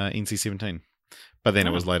to NC-17. But then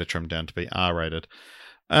it was later trimmed down to be R-rated.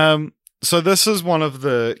 So this is one of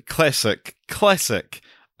the classic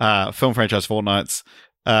film franchise fortnights,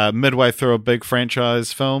 midway through a big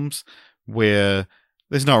franchise films where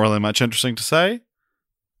there's not really much interesting to say.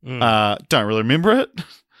 Don't really remember it.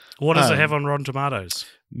 What does it have on Rotten Tomatoes?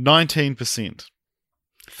 19%.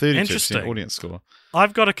 32% Interesting. audience score.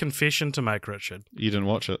 I've got a confession to make, Richard. You didn't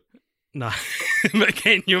watch it? No. But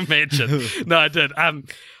can you imagine? No, I did.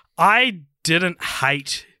 I didn't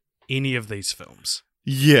hate any of these films.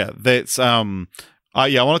 Yeah, that's I want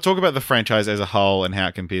to talk about the franchise as a whole and how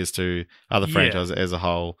it compares to other franchises as a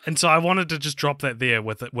whole. And so I wanted to just drop that there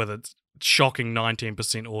with its shocking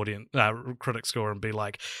 19% audience critic score and be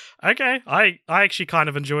like, okay, I actually kind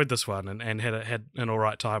of enjoyed this one and had an all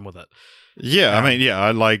right time with it. Yeah, I mean,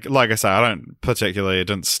 I like I say, I don't particularly, it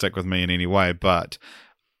didn't stick with me in any way, but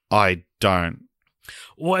I don't.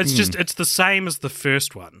 Well, it's just, it's the same as the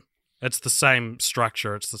first one. It's the same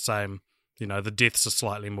structure. It's the same, the deaths are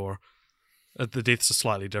slightly more, the deaths are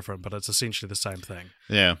slightly different, but it's essentially the same thing.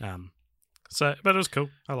 Yeah. But it was cool.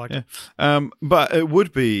 I liked it. But it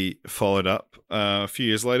would be followed up a few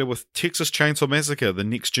years later with Texas Chainsaw Massacre: The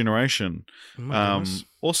Next Generation,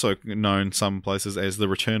 also known some places as The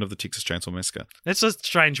Return of the Texas Chainsaw Massacre. That's a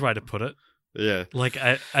strange way to put it. Yeah, like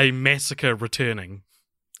a massacre returning.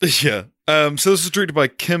 Yeah. So this is directed by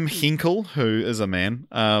Kim Henkel, who is a man.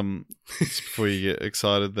 Before you get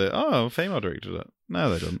excited that a female directed it.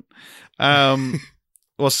 No, they didn't.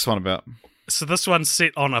 What's this one about? So this one's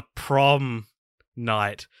set on a prom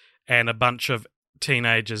night, and a bunch of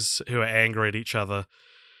teenagers who are angry at each other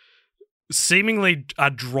seemingly are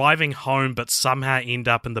driving home, but somehow end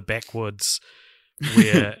up in the backwoods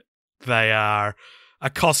where they are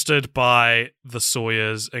accosted by the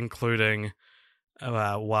Sawyers, including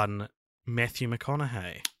one Matthew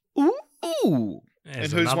McConaughey. Ooh.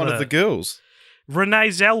 And who's one of the girls? Renee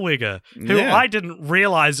Zellweger, who I didn't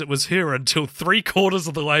realize it was her until 3/4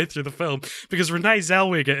 of the way through the film, because Renee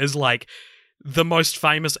Zellweger is like the most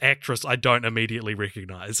famous actress I don't immediately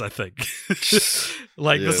recognize, I think. This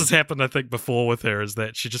has happened, I think, before with her, is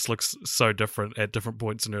that she just looks so different at different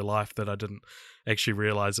points in her life that I didn't actually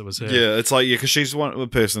realize it was her. Yeah, it's like, because she's one of the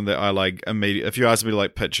person that I like immediately. If you ask me to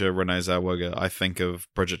picture Renee Zellweger, I think of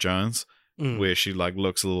Bridget Jones, where she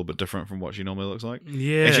looks a little bit different from what she normally looks like.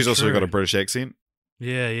 Yeah, and she's also got a British accent.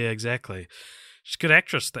 Yeah, exactly. She's a good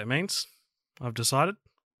actress, that means. I've decided.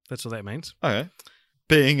 That's what that means. Okay.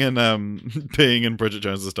 Being in Bridget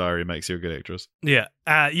Jones's Diary makes you a good actress. Yeah.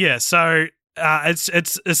 So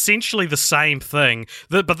it's essentially the same thing,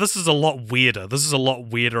 but this is a lot weirder. This is a lot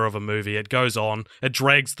weirder of a movie. It goes on, it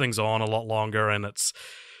drags things on a lot longer, and it's,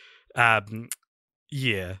 Well,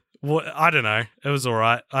 I don't know. It was all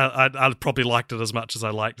right. I probably liked it as much as I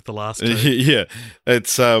liked the last two. Yeah,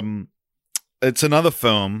 it's another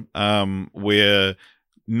film where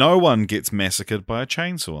no one gets massacred by a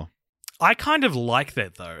chainsaw. I kind of like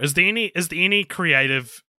that, though. Is there any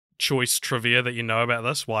creative choice trivia that you know about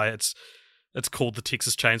this? Why it's called the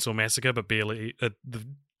Texas Chainsaw Massacre, but barely the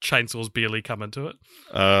chainsaws barely come into it?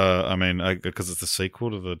 I mean, because it's the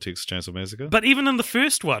sequel to the Texas Chainsaw Massacre. But even in the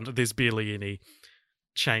first one, there's barely any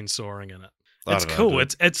chainsawing in it. It's cool.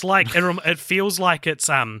 It's like it feels like it's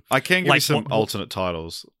I can give you some alternate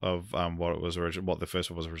titles of what what the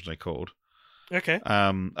first one was originally called. Okay. where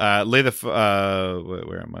am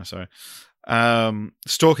I? Sorry.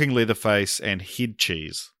 Stalking Leatherface and Head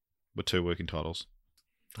Cheese were two working titles.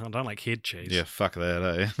 I don't like Head Cheese. Yeah, fuck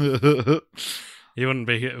that, eh? You wouldn't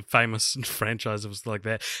be a famous franchise if it was like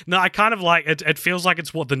that. No, I kind of like it. It feels like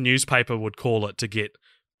it's what the newspaper would call it to get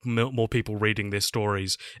more people reading their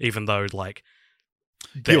stories, even though I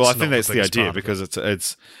think that's the idea, because it's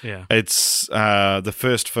the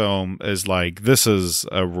first film is like, this is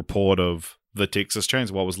a report of the Texas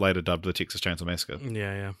Chainsaw, what was later dubbed the Texas Chainsaw Massacre.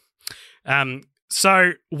 Yeah.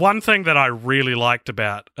 So one thing that I really liked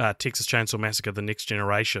about Texas Chainsaw Massacre: The Next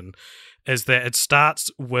Generation is that it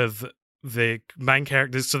starts with the main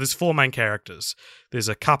characters. So there's 4 main characters. There's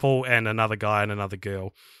a couple and another guy and another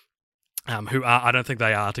girl, who I don't think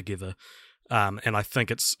they are together. And I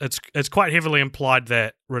think it's quite heavily implied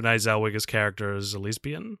that Renee Zellweger's character is a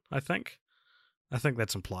lesbian. I think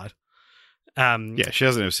that's implied. Yeah, she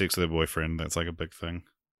doesn't have sex with her boyfriend. That's like a big thing.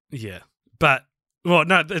 Yeah, but well,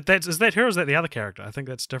 no, is that her or is that the other character? I think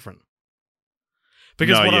that's different.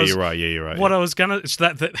 Because you're right. Yeah, you're right. What I was gonna is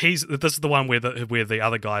that this is the one where the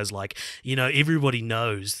other guy's like, everybody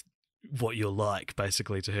knows what you're like,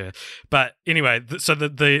 basically to her. But anyway, so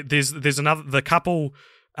there's another, the couple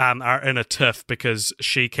are in a tiff because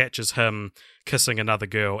she catches him kissing another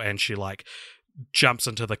girl, and she like jumps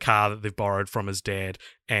into the car that they've borrowed from his dad,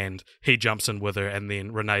 and he jumps in with her, and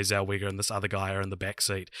then Renee Zellweger and this other guy are in the back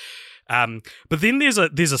seat. But then there's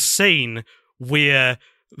a scene where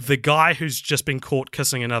the guy who's just been caught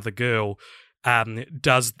kissing another girl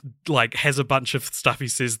has a bunch of stuff he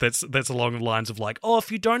says that's along the lines of like, oh,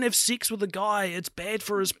 if you don't have sex with a guy, it's bad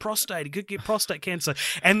for his prostate. He could get prostate cancer.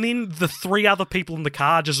 And then the three other people in the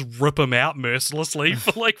car just rip him out mercilessly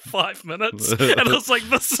for like 5 minutes. And I was like,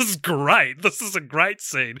 this is great. This is a great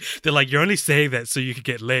scene. They're like, you're only saying that so you could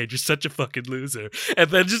get laid. You're such a fucking loser.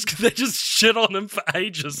 And they just shit on him for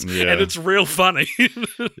ages. Yeah. And it's real funny.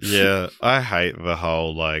 Yeah, I hate the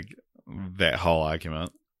whole that whole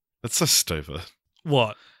argument. It's so stupid.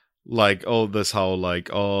 What? Like, this whole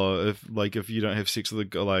if you don't have sex with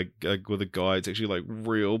a guy, it's actually like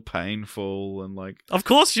real painful and like. Of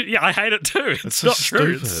course, I hate it too. It's not so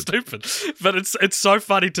true. It's stupid, but it's so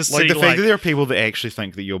funny to see. Like the fact that there are people that actually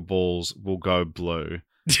think that your balls will go blue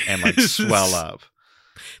and like swell up.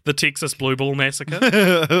 The Texas Blue Ball Massacre.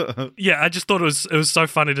 Yeah, I just thought it was so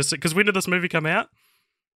funny to see. Because when did this movie come out?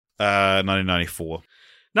 1994.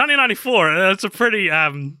 1994. It's a pretty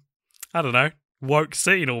I don't know, woke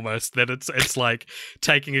scene almost, that it's like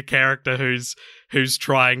taking a character who's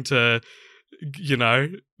trying to,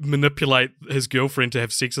 manipulate his girlfriend to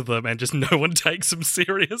have sex with him, and just no one takes him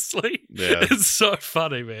seriously. Yeah. It's so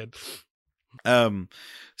funny, man.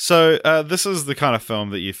 So this is the kind of film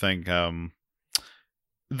that you think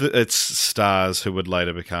it's stars who would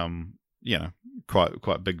later become,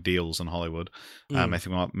 quite big deals in Hollywood.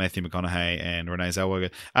 Matthew McConaughey and Renee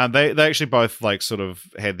Zellweger. They actually both sort of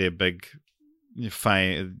had their big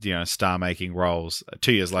star making roles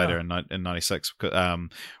 2 years later in 96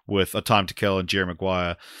 with A Time to Kill and Jerry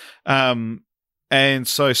Maguire. And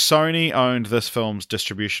so Sony owned this film's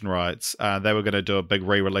distribution rights. They were going to do a big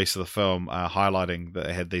re-release of the film, highlighting that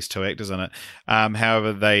it had these two actors in it.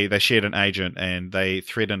 However, they shared an agent, and they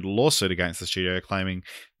threatened a lawsuit against the studio, claiming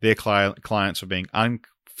their clients were being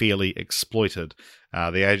unfairly exploited.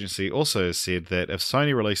 The agency also said that if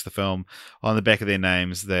Sony released the film on the back of their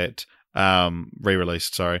names, that that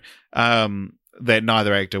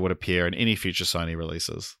neither actor would appear in any future Sony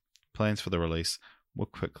releases. Plans for the release were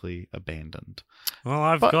quickly abandoned. Well,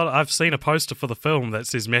 I've seen a poster for the film that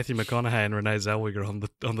says Matthew McConaughey and Renee Zellweger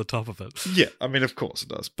on the top of it. Yeah, I mean, of course it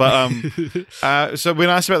does. But so when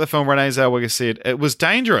asked about the film, Renee Zellweger said it was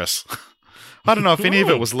dangerous. I don't know if any of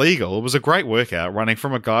it was legal. It was a great workout. Running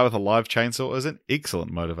from a guy with a live chainsaw is an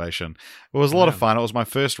excellent motivation. It was a lot of fun. It was my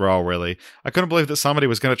first role, really. I couldn't believe that somebody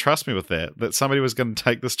was going to trust me with that somebody was going to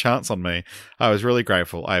take this chance on me. I was really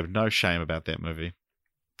grateful. I have no shame about that movie.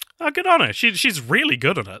 Oh, good on her. She's really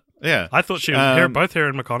good at it. Yeah. I thought both her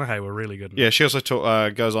and McConaughey were really good at it. Yeah, she also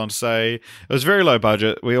goes on to say, it was very low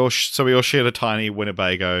budget. We all shared a tiny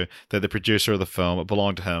Winnebago that the producer of the film, it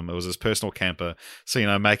belonged to him. It was his personal camper.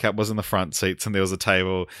 So, makeup was in the front seats, and there was a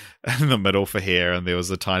table in the middle for hair, and there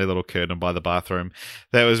was a tiny little curtain by the bathroom.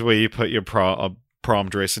 That was where you put your prom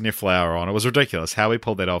dress and your flower on. It was ridiculous. How we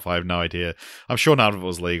pulled that off, I have no idea. I'm sure none of it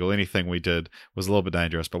was legal. Anything we did was a little bit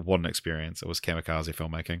dangerous, but what an experience. It was kamikaze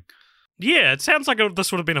filmmaking. Yeah, it sounds like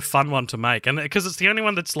this would have been a fun one to make, and because it's the only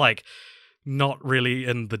one that's not really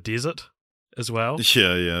in the desert as well.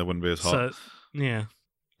 Yeah, it wouldn't be as hot. So, yeah.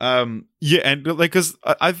 And because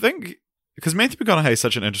I think because Matthew McConaughey is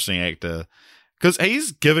such an interesting actor, because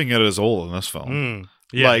he's giving it his all in this film.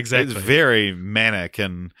 Yeah, exactly. It's very manic,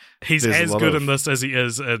 and he's as good in this as he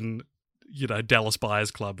is in, Dallas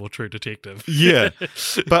Buyers Club or True Detective. Yeah,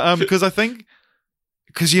 but because I think,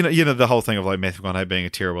 because the whole thing of Matthew McConaughey being a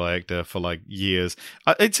terrible actor for years,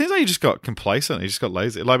 it seems like he just got complacent. He just got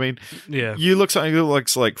lazy. Yeah, you look something that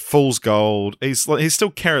looks like Fool's Gold. He's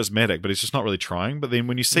still charismatic, but he's just not really trying. But then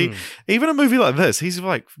when you see even a movie like this, he's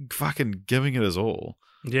fucking giving it his all.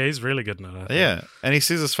 Yeah, he's really good in it. Yeah, and he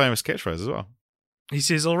says his famous catchphrase as well. He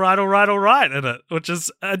says, all right, in it, which is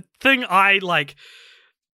a thing I like.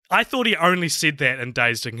 I thought he only said that in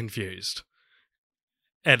Dazed and Confused.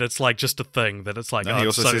 And it's just a thing that it's he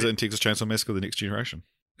also says it in Texas Chainsaw Massacre: The Next Generation.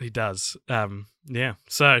 He does. Yeah.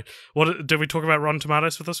 So, did we talk about Rotten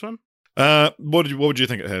Tomatoes for this one? What would you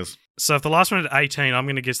think it has? So if the last one had 18, I'm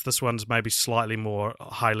going to guess this one's maybe slightly more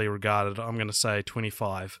highly regarded. I'm going to say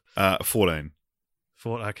 25. 14.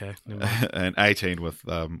 Okay. Never mind. And 18 with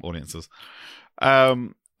audiences.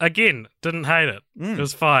 Again, didn't hate it. Mm. It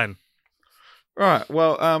was fine. Right,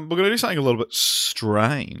 well, we're going to do something a little bit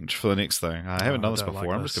strange for the next thing. I haven't done this don't before.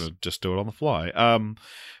 like I'm this. just going to do it on the fly.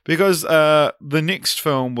 Because the next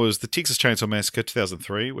film was The Texas Chainsaw Massacre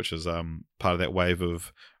 2003, which is part of that wave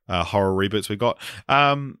of horror reboots we got.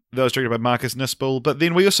 That was directed by Marcus Nispel. But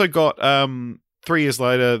then we also got, 3 years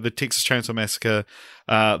later, The Texas Chainsaw Massacre,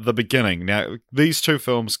 The Beginning. Now, these two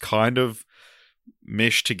films kind of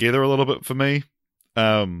mesh together a little bit for me.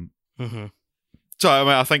 Mm-hmm. So, I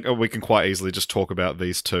mean, I think we can quite easily just talk about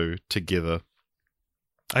these two together.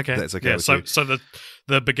 Okay. That's okay Yeah, with so you. so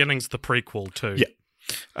the beginning's the prequel too. Yeah.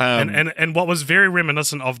 And what was very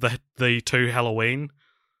reminiscent of the two Halloween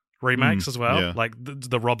remakes as well, yeah. like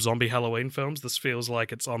the Rob Zombie Halloween films. This feels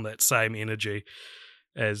like it's on that same energy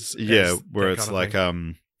as where that it's kind of like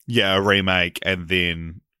thing. a remake and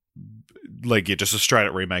then just a straight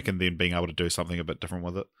up remake and then being able to do something a bit different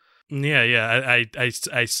with it.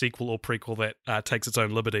 A sequel or prequel that takes its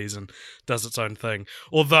own liberties and does its own thing.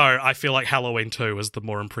 Although I feel like Halloween 2 is the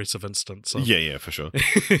more impressive instance. Yeah, for sure.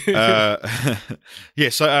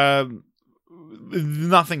 So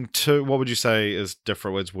nothing too. What would you say is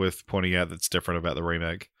different? What's worth pointing out that's different about the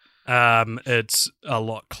remake? It's a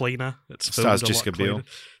lot cleaner. It's filmed Stars a Jessica lot cleaner. Biel.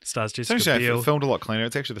 Stars It's Jessica actually Biel. filmed a lot cleaner.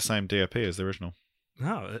 It's actually the same DOP as the original.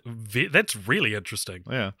 Oh, that's really interesting.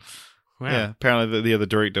 Yeah. Wow. Yeah, apparently the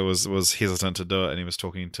director was hesitant to do it, and he was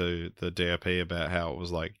talking to the DOP about how it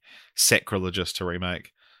was like sacrilegious to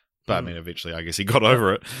remake. But I mean, eventually, I guess he got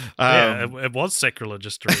over it. It was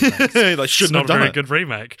sacrilegious to remake. Like, It's shouldn't not have a done very it. good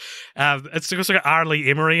remake. It's also got R. Lee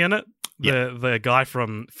Emery in it, the guy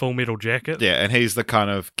from Full Metal Jacket. Yeah, and he's the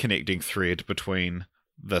kind of connecting thread between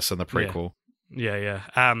this and the prequel. Yeah.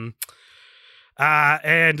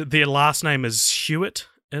 And their last name is Hewitt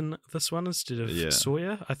in this one instead of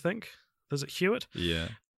Sawyer, I think. Is it Hewitt? Yeah.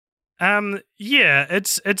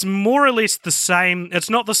 It's more or less the same. It's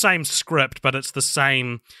not the same script, but it's the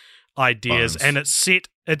same ideas, Bones. and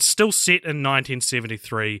it's still set in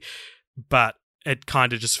 1973, but it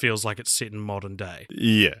kind of just feels like it's set in modern day.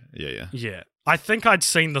 Yeah. Yeah. I think I'd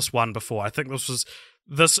seen this one before. I think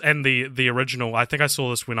this and the original. I think I saw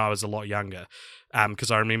this when I was a lot younger,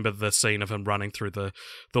 because I remember the scene of him running through the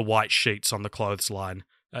white sheets on the clothesline,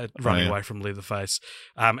 running away from Leatherface.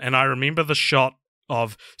 And I remember the shot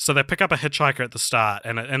of, so they pick up a hitchhiker at the start,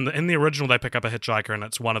 and in the original they pick up a hitchhiker and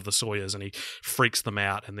it's one of the Sawyers, and he freaks them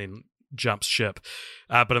out and then jumps ship.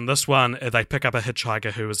 But in this one, they pick up a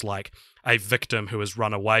hitchhiker who is like a victim who has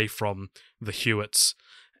run away from the Hewitts,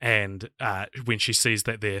 and when she sees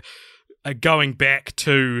that they're going back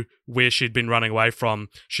to where she'd been running away from,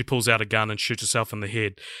 she pulls out a gun and shoots herself in the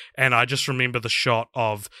head. And I just remember the shot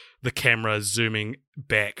of the camera zooming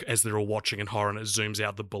back as they're all watching in horror, and it zooms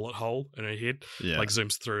out the bullet hole in her head, like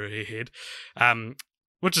zooms through her head,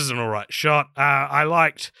 which is an all right shot. What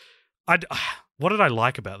did I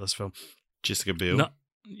like about this film? Jessica Biel.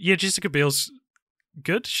 Jessica Biel's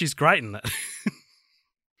good. She's great in it.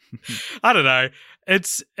 I don't know.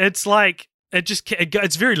 It's like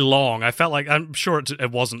it's very long. I felt like, I'm sure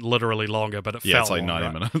it wasn't literally longer, but it felt it's like long, 90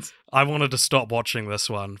 right? minutes. I wanted to stop watching this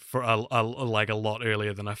one for a lot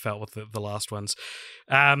earlier than I felt with the last ones.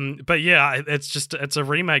 But yeah, it's a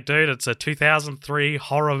remake, dude. It's a 2003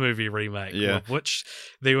 horror movie remake, of which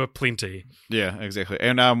there were plenty. Yeah, exactly.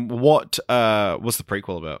 And what's the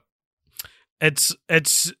prequel about? It's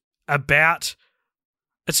about.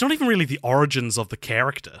 It's not even really the origins of the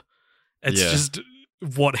character. It's just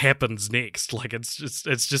what happens next. Like it's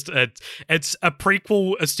a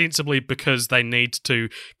prequel ostensibly because they need to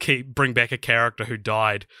bring back a character who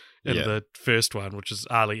died in the first one, which is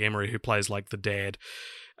R. Lee Emery, who plays like the dad.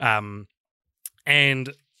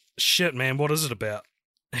 And shit, man, what is it about?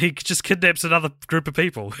 He just kidnaps another group of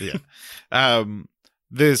people.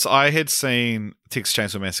 I had seen Texas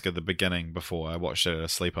Chainsaw Massacre: The Beginning before. I watched it at a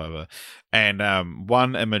sleepover, and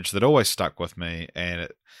one image that always stuck with me, and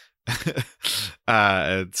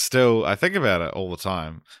it's still, I think about it all the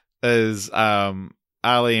time, is R.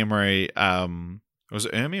 Lee Emery. Was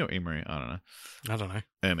it Ermy or Emery? I don't know.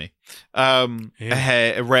 Ermy.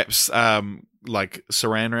 Wraps like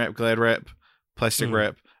saran wrap, glad wrap, plastic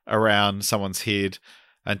wrap around someone's head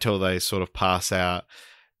until they sort of pass out.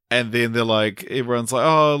 And then they're like, everyone's like,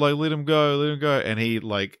 oh, like, let him go. And he,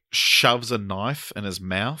 like, shoves a knife in his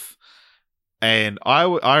mouth. And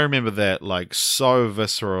I remember that, like, so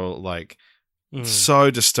visceral, like,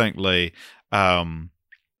 so distinctly.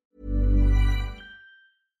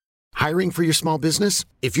 Hiring for your small business?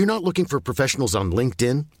 If you're not looking for professionals on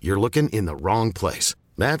LinkedIn, you're looking in the wrong place.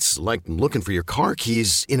 That's like looking for your car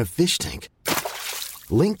keys in a fish tank.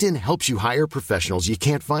 LinkedIn helps you hire professionals you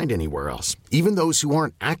can't find anywhere else, even those who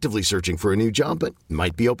aren't actively searching for a new job but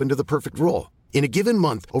might be open to the perfect role. In a given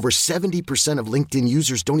month, over 70% of LinkedIn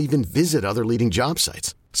users don't even visit other leading job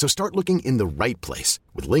sites. So start looking in the right place.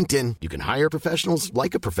 With LinkedIn, you can hire professionals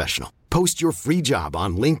like a professional. Post your free job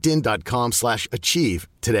on linkedin.com/achieve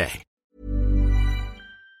today.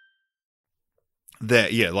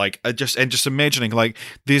 That, yeah, like, just imagining, like,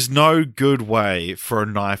 there's no good way for a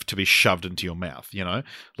knife to be shoved into your mouth, you know?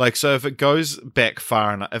 Like, so if it goes back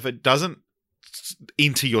far enough, if it doesn't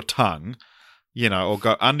enter your tongue, you know, or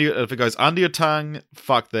go under. If it goes under your tongue,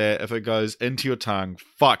 fuck that. If it goes into your tongue,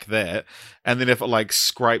 fuck that. And then if it like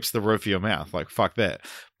scrapes the roof of your mouth, like fuck that.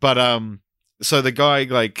 But so the guy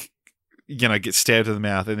like, you know, gets stabbed in the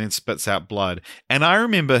mouth and then spits out blood. And I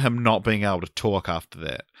remember him not being able to talk after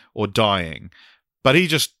that or dying, but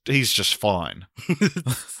he's just fine.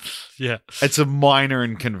 Yeah, it's a minor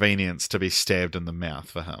inconvenience to be stabbed in the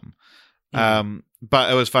mouth for him.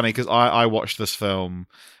 But it was funny because I watched this film.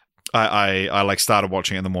 I like started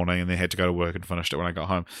watching it in the morning and then had to go to work and finished it when I got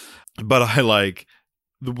home. But I like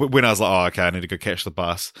when I was like, oh, okay, I need to go catch the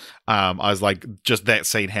bus. I was like, just that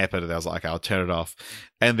scene happened and I was like, okay, I'll turn it off.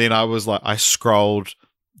 And then I was like, I scrolled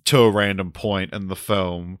to a random point in the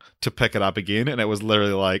film to pick it up again, and it was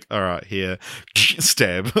literally like, all right, here,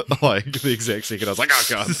 stab, like the exact second. I was like, oh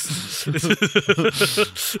god.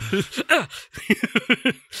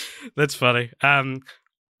 That's funny.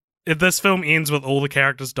 If this film ends with all the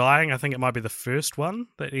characters dying, I think it might be the first one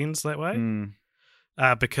that ends that way.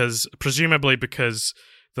 Because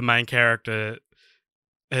the main character,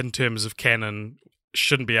 in terms of canon,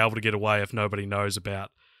 shouldn't be able to get away if nobody knows about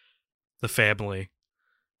the family.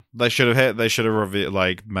 They should have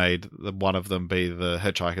made one of them be the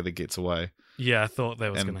hitchhiker that gets away. Yeah, I thought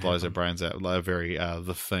that was going to happen. And blows their brains out, like very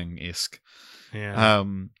The Thing-esque. Yeah.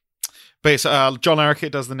 But yeah, so John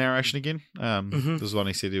Larroquette does the narration again. This is one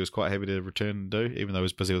he said he was quite happy to return and do, even though he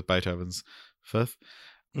was busy with Beethoven's Fifth.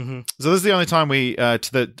 So this is the only time we up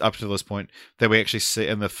to this point that we actually see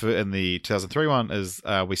in the 2003 one is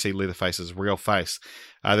we see Leatherface's real face.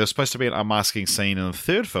 There was supposed to be an unmasking scene in the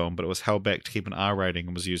third film, but it was held back to keep an R rating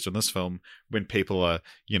and was used in this film when people are,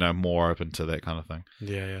 you know, more open to that kind of thing.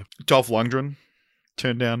 Yeah. Dolph Lundgren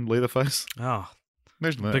turned down Leatherface. Oh,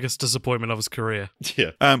 imagine that. Biggest disappointment of his career.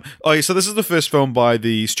 Yeah. So this is the first film by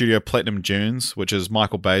the studio Platinum Dunes, which is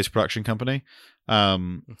Michael Bay's production company.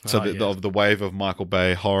 The wave of Michael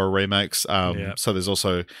Bay horror remakes. So there's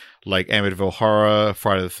also like Amityville Horror,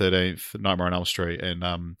 Friday the 13th, Nightmare on Elm Street,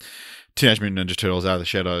 and Teenage Mutant Ninja Turtles: Out of the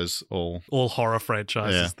Shadows. All horror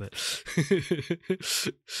franchises that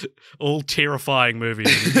all terrifying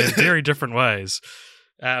movies in very different ways.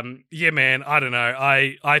 Yeah, man, I don't know.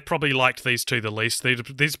 I probably liked these two the least.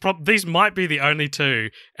 These might be the only two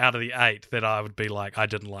out of the 8 that I would be like, I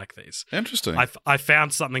didn't like these. Interesting. I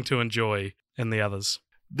found something to enjoy in the others.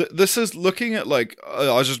 This is looking at like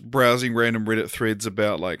I was just browsing random Reddit threads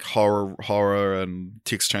about like horror and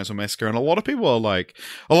Texas Chainsaw Massacre, and a lot of people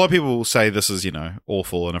will say this is, you know,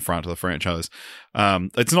 awful and affront to the franchise.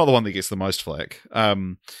 It's not the one that gets the most flack,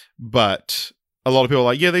 but a lot of people are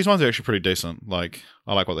like, yeah, these ones are actually pretty decent. Like,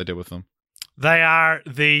 I like what they did with them. They're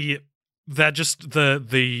just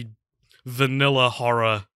the vanilla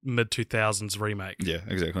horror mid-2000s remake. Yeah,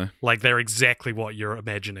 exactly. Like, they're exactly what you're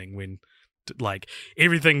imagining when, like,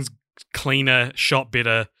 everything's cleaner, shot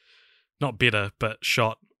better. Not better, but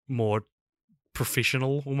shot more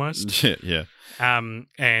professional almost. Yeah. And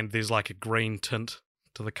there's like a green tint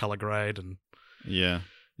to the color grade, and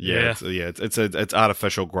it's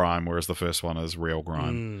artificial grime, whereas the first one is real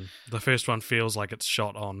grime. The first one feels like it's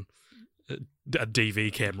shot on a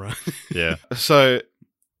DV camera. Yeah. So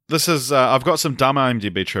this is I've got some dumb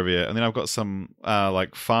IMDb trivia, and then I've got some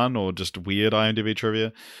like fun or just weird IMDb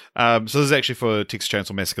trivia. So this is actually for Texas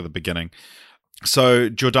Chainsaw Massacre: The Beginning. So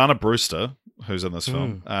Jordana Brewster, who's in this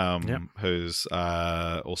film, who's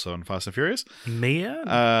also in Fast and Furious. Mia?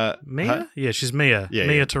 Huh? Yeah, she's Mia.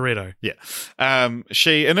 Mia Toretto. Yeah.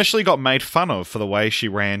 She initially got made fun of for the way she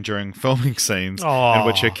ran during filming scenes in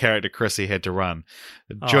which her character Chrissy had to run.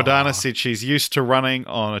 Jordana said she's used to running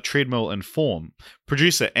on a treadmill in form.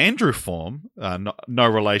 Producer Andrew Form, no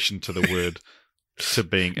relation to the word to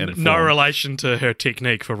being in form. No relation to her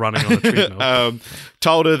technique for running on a treadmill.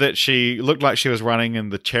 Told her that she looked like she was running in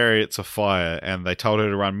the chariots of fire, and they told her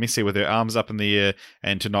to run messy with her arms up in the air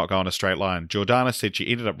and to not go on a straight line. Jordana said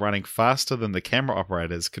she ended up running faster than the camera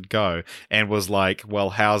operators could go, and was like,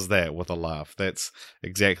 well, how's that, with a laugh. That's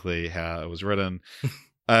exactly how it was written.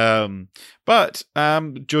 But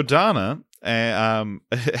Jordana,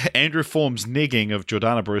 Andrew Form's negging of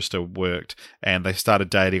Jordana Brewster worked, and they started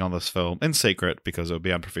dating on this film in secret because it would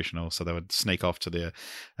be unprofessional. So they would sneak off to their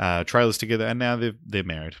trailers together, and now they're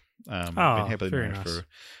married. Been happily married for a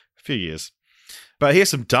few years. But here's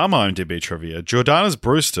some dumb IMDb trivia. Jordana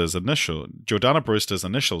Brewster's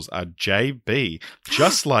initials are JB,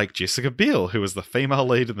 just like Jessica Biel, who was the female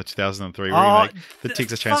lead in the 2003 remake, The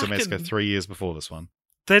Texas Chainsaw Massacre, 3 years before this one.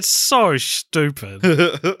 That's so stupid.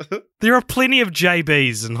 There are plenty of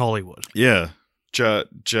JBs in Hollywood. Yeah.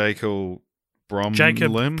 Jacob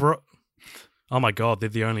Bromlin. Oh my God, they're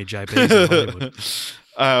the only JBs in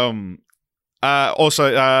Hollywood.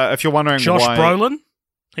 Also, if you're wondering Josh why... Brolin?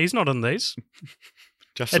 He's not in these.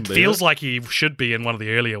 Justin It Bieber? feels like he should be in one of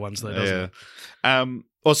the earlier ones, though, doesn't it?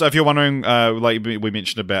 Also, if you're wondering, like we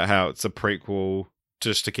mentioned about how it's a prequel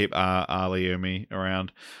just to keep Ali Ermey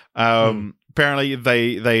around, apparently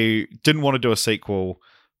they didn't want to do a sequel,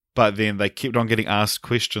 but then they kept on getting asked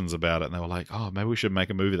questions about it, and they were like, oh, maybe we should make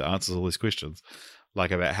a movie that answers all these questions,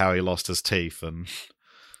 like about how he lost his teeth and...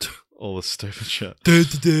 all this stupid shit.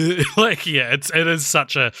 Like, yeah,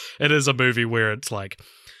 it is a movie where it's like,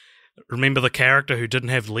 remember the character who didn't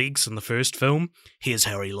have legs in the first film? Here's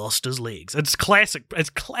how he lost his legs. It's classic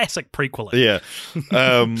prequel. Yeah.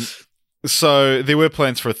 So there were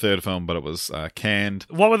plans for a third film, but it was canned.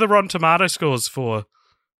 What were the Rotten Tomato scores for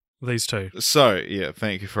these two? So, yeah,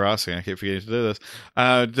 thank you for asking. I keep forgetting to do this.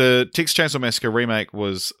 The Texas Chainsaw Massacre remake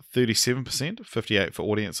was 37%, 58% for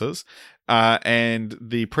audiences. And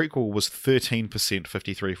the prequel was 13%,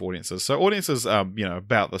 53 for audiences. So audiences,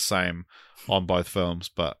 about the same on both films,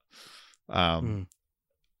 but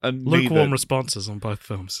lukewarm responses on both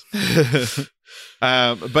films.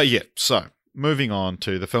 But yeah, so moving on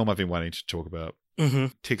to the film I've been waiting to talk about,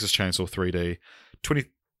 Texas Chainsaw 3D,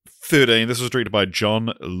 2013. This was directed by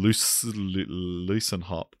John Lusenhop.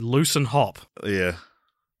 Lusenhop. Yeah.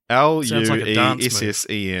 Luessenhop.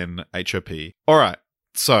 All right.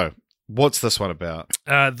 So, what's this one about?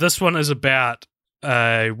 This one is about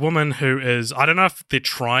a woman who is, I don't know if they're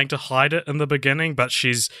trying to hide it in the beginning, but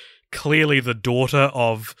she's clearly the daughter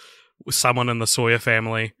of someone in the Sawyer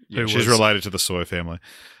family. She's related to the Sawyer family.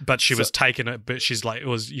 But she was taken at birth. She's like,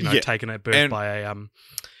 taken at birth by a...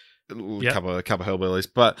 couple of hillbillies.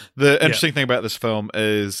 But the interesting thing about this film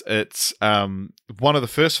is it's one of the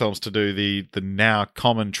first films to do the now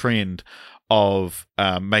common trend of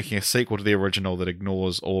making a sequel to the original that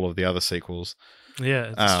ignores all of the other sequels.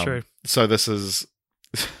 Yeah, it's true. So this is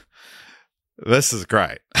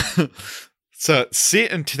great. So it's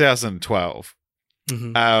set in 2012,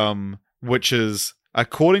 which is,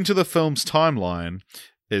 according to the film's timeline,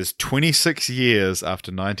 is 26 years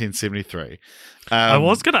after 1973. I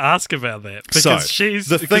was going to ask about that because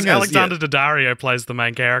Alexandra Daddario plays the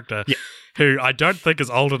main character, who I don't think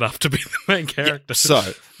is old enough to be the main character. Yeah.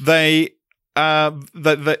 So they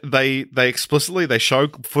explicitly show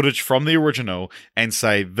footage from the original and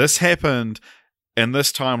say this happened in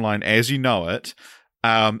this timeline as you know it,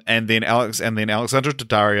 and then Alexandra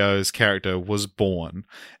Daddario's character was born,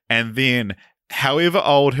 and then however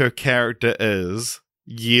old her character is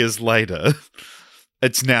years later,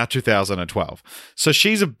 it's now 2012. So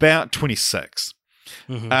she's about 26.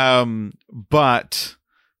 But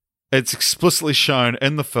it's explicitly shown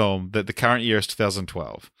in the film that the current year is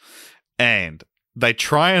 2012. And they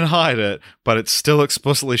try and hide it, but it's still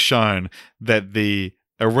explicitly shown that the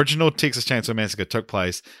original Texas Chainsaw Massacre took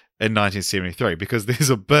place in 1973, because there's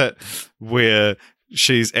a bit where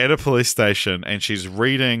she's at a police station and she's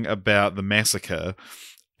reading about the massacre,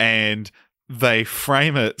 and they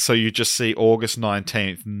frame it so you just see August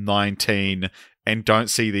 19th, 19, and don't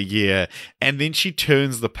see the year. And then she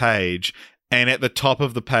turns the page, and at the top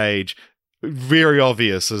of the page, very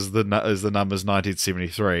obvious is the numbers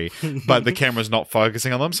 1973, but the camera's not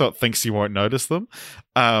focusing on them, so it thinks you won't notice them.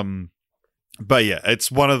 But yeah,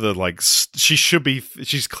 it's one of the, like,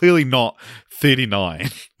 she's clearly not 39.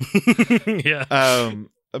 Yeah.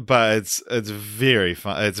 But it's very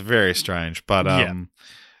fun. It's very strange, but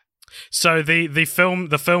So the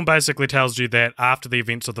film basically tells you that after the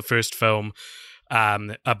events of the first film,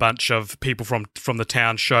 a bunch of people from the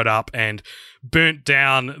town showed up and burnt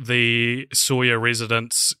down the Sawyer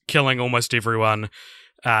residence, killing almost everyone,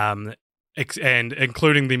 and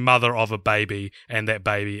including the mother of a baby, and that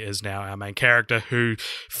baby is now our main character, who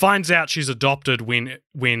finds out she's adopted when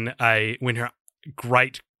her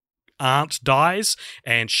great aunt dies,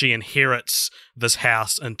 and she inherits this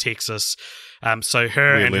house in Texas. So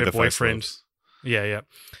her and her boyfriend, her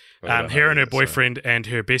and her boyfriend and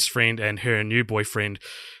her best friend and her new boyfriend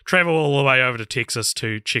travel all the way over to Texas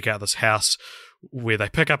to check out this house where they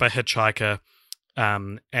pick up a hitchhiker,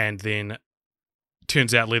 and then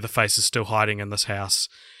turns out Leatherface is still hiding in this house,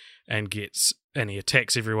 and he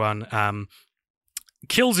attacks everyone,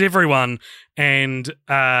 kills everyone, and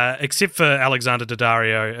except for Alexander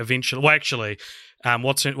Daddario. Eventually, well, actually,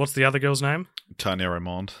 what's the other girl's name? Tanya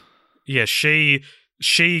Raymond. Yeah, she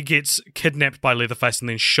gets kidnapped by Leatherface and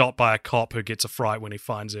then shot by a cop who gets a fright when he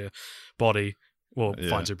finds her body. Well,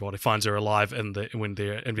 finds her alive when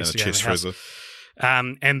they're investigating the house.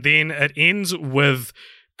 And then it ends with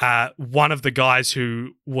one of the guys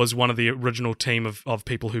who was one of the original team of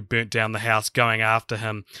people who burnt down the house going after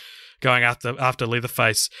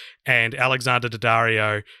Leatherface, and Alexander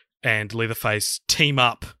Daddario and Leatherface team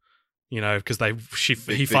up. Because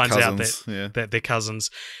he finds out that they're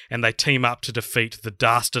cousins, and they team up to defeat the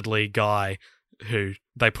dastardly guy who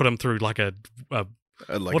they put him through like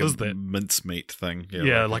what is that? Mincemeat thing.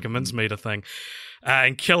 Yeah, like a mincemeater thing,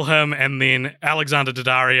 and kill him. And then Alexander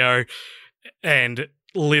Daddario and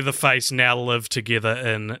Leatherface now live together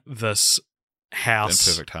in this house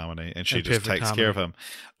in perfect harmony, and she just takes care of him.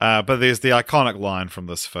 But there's the iconic line from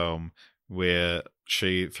this film where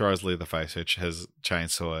she throws Leatherface his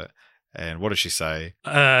chainsaw. And what does she say?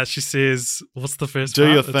 She says, what's the first part?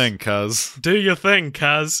 Do your thing, cuz. Do your thing,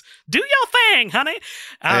 cuz. Do your thing, honey.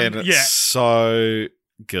 And it's so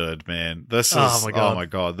good, man. This is, oh my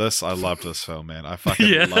god, I love this film, man. I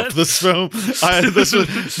fucking love this film.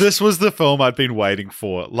 This was the film I'd been waiting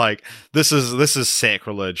for. Like, this is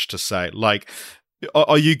sacrilege to say. Like,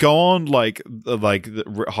 you go on like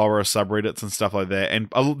horror subreddits and stuff like that,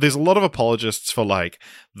 and there's a lot of apologists for like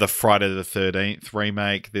the Friday the 13th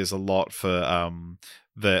remake. There's a lot for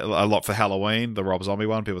Halloween, the Rob Zombie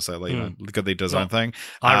one. People say like they did his own thing.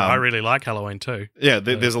 I really like Halloween too. Yeah,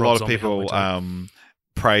 there's a lot of people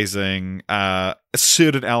praising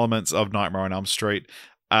certain elements of Nightmare on Elm Street.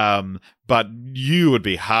 But you would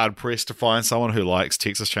be hard pressed to find someone who likes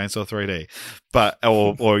Texas Chainsaw 3D, but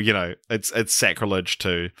or it's sacrilege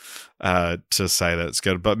to say that it's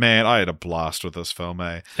good. But man, I had a blast with this film.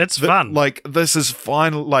 It's fun. Like, this is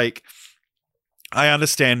fine. Like, I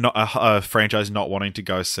understand a franchise not wanting to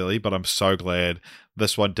go silly, but I'm so glad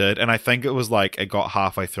this one did. And I think it was like it got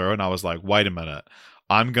halfway through, and I was like, wait a minute.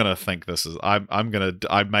 I'm gonna think this is.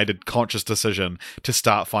 I made a conscious decision to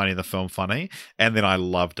start finding the film funny, and then I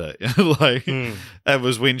loved it. It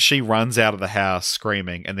was when she runs out of the house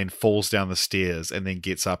screaming, and then falls down the stairs, and then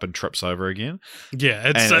gets up and trips over again.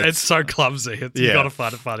 Yeah, it's so clumsy. You gotta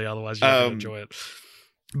find it funny, otherwise you don't enjoy it.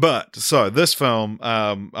 But so this film,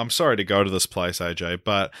 I'm sorry to go to this place, AJ,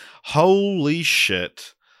 but holy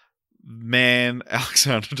shit, man!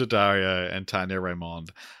 Alexander Daddario and Tanya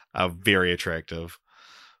Raymond are very attractive.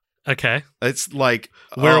 Okay. It's like,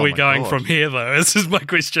 where are we going from here, though? This is my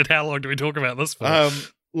question. How long do we talk about this for?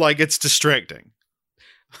 Like, it's distracting.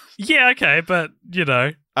 Yeah, okay, but,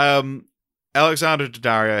 Alexander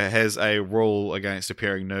Daddario has a rule against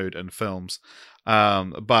appearing nude in films,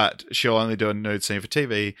 but she'll only do a nude scene for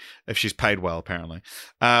TV if she's paid well, apparently.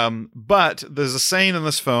 But there's a scene in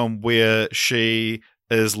this film where she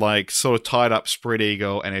is, like, sort of tied up spread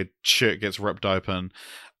eagle, and her shirt gets ripped open.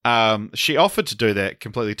 She offered to do that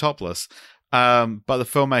completely topless, but the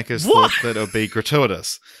filmmakers thought that it would be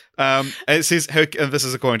gratuitous. It says, and this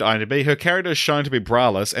is according to IMDb, her character is shown to be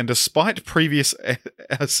braless, and despite previous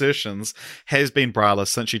assertions, has been braless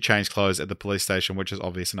since she changed clothes at the police station, which is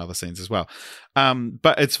obvious in other scenes as well.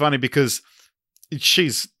 But it's funny because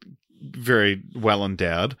she's very well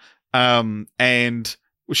endowed, and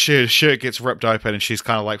her shirt gets ripped open and she's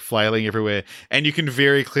kind of like flailing everywhere, and you can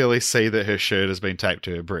very clearly see that her shirt has been taped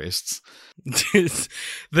to her breasts.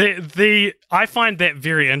 I find that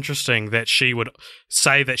very interesting that she would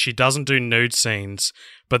say that she doesn't do nude scenes,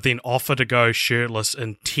 but then offer to go shirtless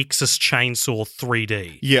in Texas Chainsaw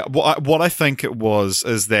 3D. Yeah, what I think it was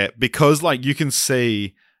is that because like you can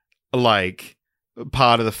see like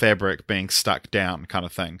part of the fabric being stuck down kind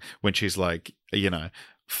of thing when she's like,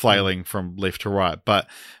 flailing from left to right, but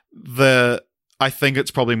I think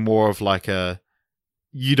it's probably more of like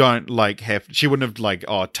you don't like she wouldn't have like,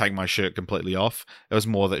 take my shirt completely off. It was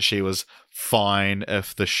more that she was fine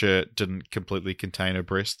if the shirt didn't completely contain her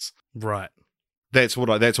breasts. Right. That's what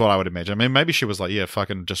I would imagine. I mean, maybe she was like, yeah,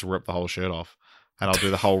 fucking just rip the whole shirt off, and I'll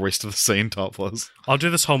do the whole rest of the scene topless. I'll do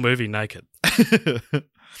this whole movie naked.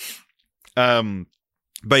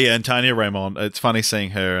 But yeah, and Tanya Raymond, it's funny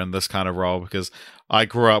seeing her in this kind of role because I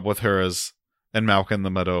grew up with her as in Malcolm in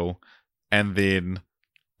the Middle, and then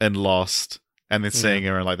in Lost, and then seeing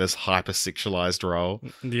her in like this hypersexualized role.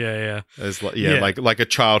 Yeah. Is like, like a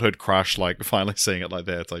childhood crush, like finally seeing it like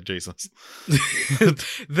that. It's like, Jesus.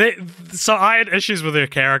 So I had issues with her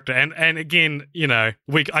character, and again,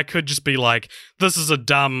 I could just be like, this is a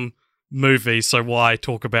dumb movie, so why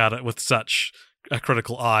talk about it with such a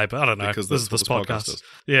critical eye? But I don't know, because this is this podcast. is.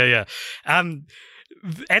 Yeah.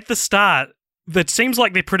 At the start, it seems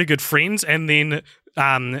like they're pretty good friends, and then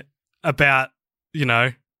about,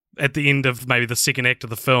 at the end of maybe the second act of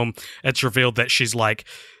the film, it's revealed that she's like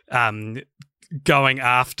going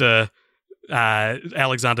after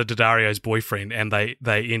Alexander Daddario's boyfriend, and they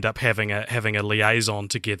end up having a liaison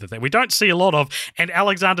together that we don't see a lot of, and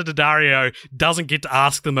Alexander Daddario doesn't get to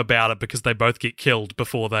ask them about it because they both get killed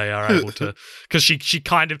before they are able to, because she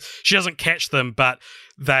doesn't catch them, but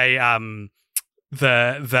they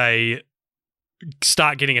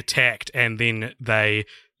start getting attacked, and then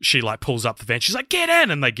she like pulls up the van. She's like, "Get in!"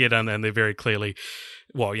 And they get in, and they're very clearly,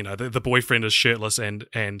 well, the boyfriend is shirtless, and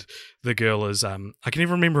the girl is I can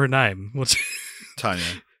even remember her name. What's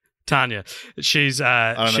Tanya? She's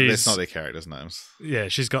I don't know. That's not their characters' names. Yeah,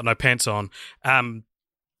 she's got no pants on. And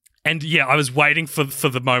yeah, I was waiting for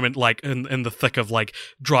the moment, like in the thick of like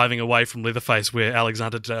driving away from Leatherface, where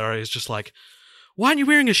Alexander Daddario is just like, "Why aren't you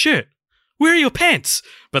wearing a shirt? Where are your pants?"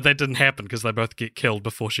 But that didn't happen because they both get killed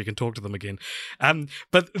before she can talk to them again.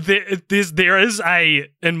 But there is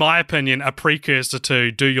in my opinion, a precursor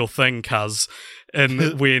to "Do Your Thing, Cuz,"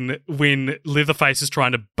 and when Leatherface is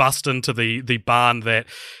trying to bust into the barn that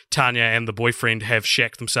Tanya and the boyfriend have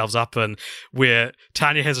shacked themselves up in, where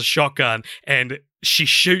Tanya has a shotgun and she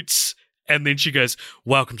shoots, and then she goes,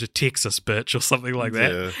 "Welcome to Texas, bitch," or something like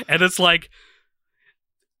that. Yeah. And it's like,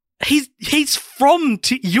 He's from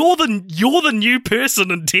you're the new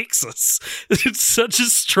person in Texas. It's such a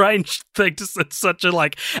strange thing. It's such a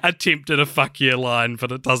like attempt at a fuck yeah line,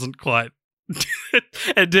 but it doesn't quite.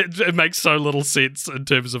 it makes so little sense in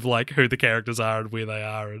terms of like who the characters are and where they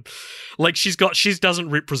are, and like she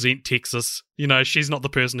doesn't represent Texas. She's not the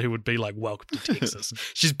person who would be like, "Welcome to Texas."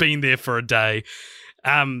 She's been there for a day.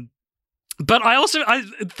 But I also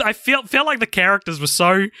I felt like the characters were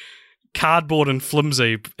so cardboard and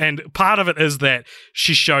flimsy, and part of it is that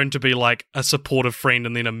she's shown to be like a supportive friend,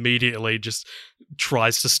 and then immediately just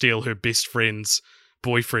tries to steal her best friend's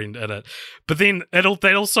boyfriend in it. But then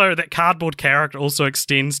that cardboard character also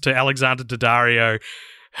extends to Alexander Daddario,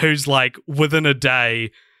 who's like within a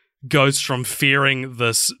day goes from fearing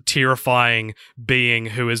this terrifying being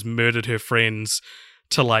who has murdered her friends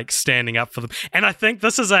to like standing up for them. And I think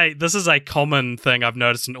this is a common thing I've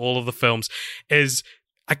noticed in all of the films, is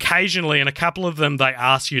occasionally, in a couple of them, they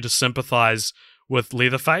ask you to sympathize with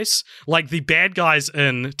Leatherface. Like the bad guys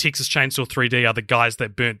in Texas Chainsaw 3D are the guys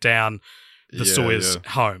that burnt down the Sawyer's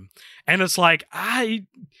home. And it's like, I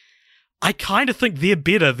kind of think they're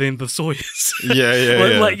better than the Sawyers.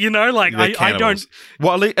 Yeah. Like, I don't.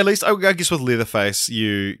 Well, at least I guess with Leatherface,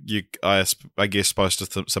 I guess supposed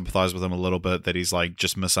to sympathize with him a little bit, that he's like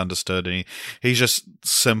just misunderstood, and he's just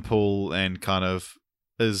simple and kind of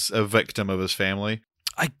is a victim of his family.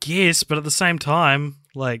 I guess, but at the same time,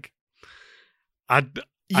 like, I'm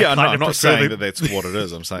not saying that that's what it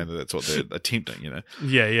is. I'm saying that that's what they're attempting,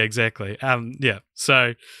 Yeah, exactly.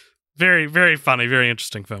 So very, very funny, very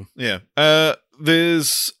interesting film. Yeah.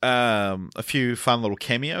 There's a few fun little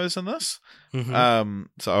cameos in this. Mm-hmm.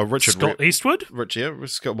 So Richard Scott Eastwood?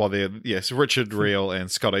 So Richard Reel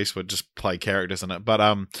and Scott Eastwood just play characters in it.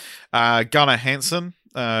 But Gunnar Hansen,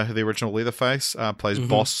 the original Leatherface, plays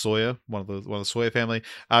Boss Sawyer, one of the Sawyer family.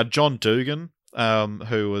 John Dugan,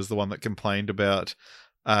 who was the one that complained about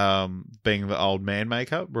being the old man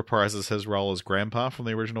makeup, reprises his role as Grandpa from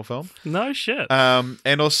the original film. No shit.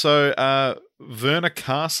 And also Verna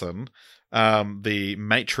Carson, the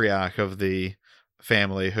matriarch of the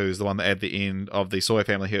family, who's the one that at the end of the Sawyer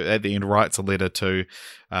family, who at the end writes a letter to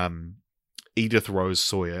Edith Rose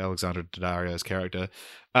Sawyer, Alexander Daddario's character,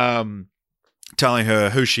 telling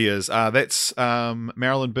her who she is. That's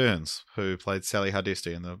Marilyn Burns, who played Sally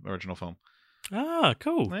Hardesty in the original film. Ah,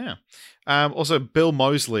 cool. Yeah. Also, Bill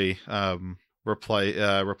Moseley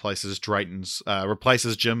replaces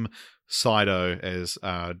Jim Sido as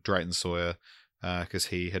Drayton Sawyer because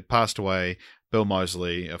he had passed away. Bill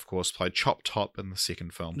Moseley, of course, played Chop Top in the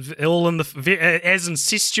second film. All in as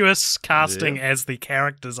incestuous casting as the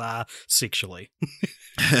characters are sexually.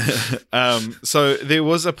 So there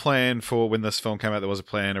was a plan for, when this film came out, there was a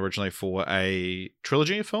plan originally for a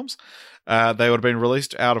trilogy of films. They would have been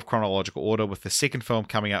released out of chronological order, with the second film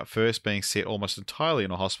coming out first, being set almost entirely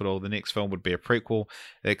in a hospital. The next film would be a prequel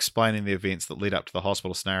explaining the events that led up to the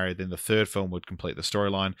hospital scenario. Then the third film would complete the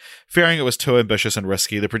storyline. Fearing it was too ambitious and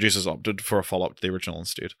risky, the producers opted for a follow-up to the original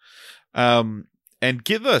instead. And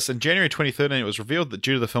get this, in January 2013, it was revealed that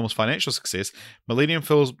due to the film's financial success, Millennium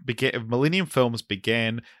Films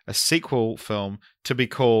began a sequel film to be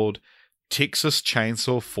called Texas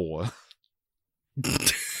Chainsaw 4.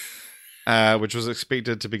 Which was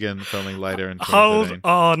expected to begin filming later in 2013.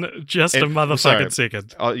 Hold on just a motherfucking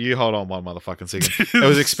second. You hold on one motherfucking second. It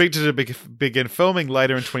was expected to begin filming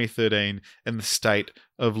later in 2013 in the state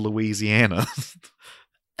of Louisiana.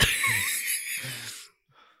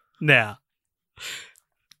 Now,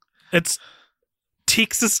 it's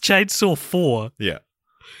Texas Chainsaw 4. Yeah.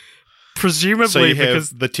 Presumably so you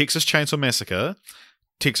because have the Texas Chainsaw Massacre,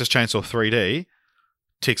 Texas Chainsaw 3D,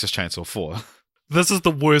 Texas Chainsaw 4. This is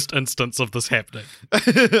the worst instance of this happening.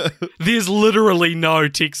 There's literally no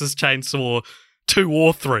Texas Chainsaw 2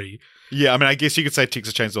 or 3. Yeah, I mean, I guess you could say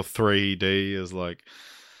Texas Chainsaw 3D is like...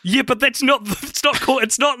 Yeah, but it's not cool.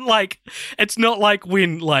 It's not like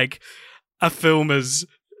when like a film is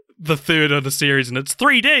the third of the series and it's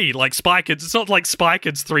 3D, like Spy Kids. It's not like Spy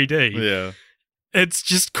Kids 3D. Yeah. It's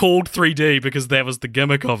just called 3D because that was the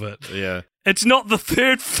gimmick of it. Yeah. It's not the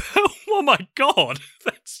third film. Oh my god.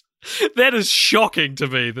 That is shocking to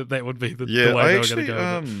me that would be the way they were going to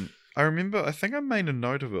go. I remember, I think I made a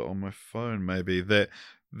note of it on my phone maybe, that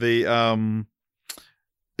the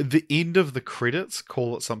end of the credits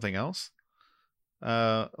call it something else.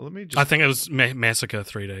 Let me just... I think it was Massacre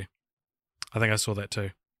 3D. I think I saw that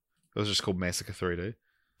too. It was just called Massacre 3D.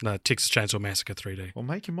 No, Texas Chainsaw Massacre 3D. Well,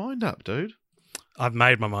 make your mind up, dude. I've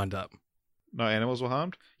made my mind up. No animals were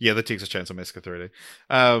harmed? Yeah, the Texas Chainsaw Massacre 3D.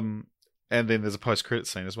 And then there's a post-credit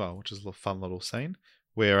scene as well, which is a fun little scene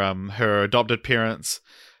where her adopted parents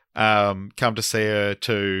come to see her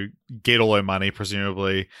to get all her money,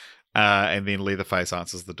 presumably, and then Leatherface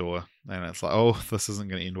answers the door. And it's like, oh, this isn't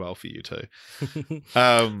going to end well for you two.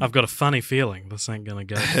 I've got a funny feeling this ain't going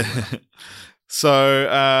to go well.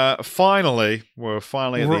 So, finally, we're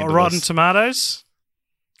finally at the end of Rotten this. Tomatoes?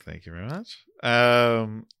 Thank you very much.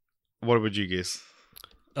 What would you guess?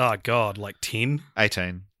 Oh, God, like 10?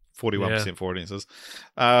 18. 41% for audiences.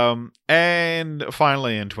 And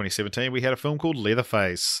finally, in 2017, we had a film called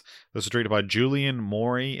Leatherface. This was directed by Julian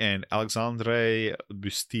Maury and Alexandre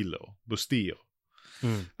Bustillo.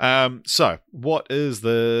 So, what is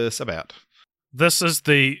this about? This is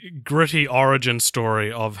the gritty origin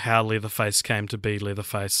story of how Leatherface came to be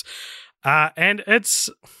Leatherface. And it's...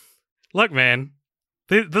 Look, man,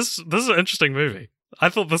 this is an interesting movie. I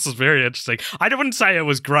thought this was very interesting. I wouldn't say it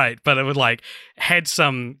was great, but it would like had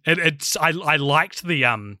some. I liked the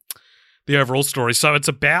overall story. So it's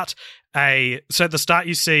about so at the start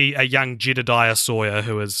you see a young Jedediah Sawyer,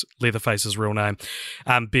 who is Leatherface's real name,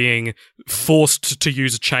 being forced to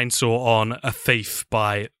use a chainsaw on a thief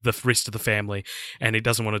by the rest of the family, and he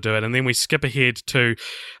doesn't want to do it. And then we skip ahead to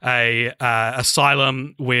a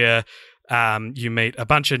asylum where you meet a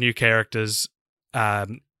bunch of new characters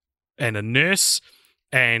and a nurse.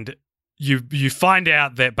 And you find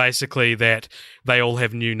out that basically that they all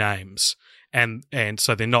have new names, and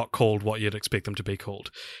so they're not called what you'd expect them to be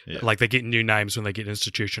called. Yeah. Like they get new names when they get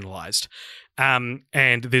institutionalized. And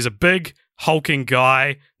there's a big hulking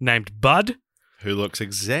guy named Bud, who looks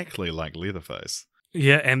exactly like Leatherface.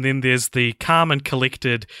 Yeah, and then there's the calm and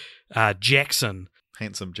collected Jackson,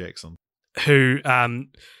 handsome Jackson, who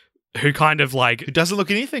kind of like who doesn't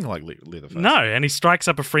look anything like Leatherface. No, and he strikes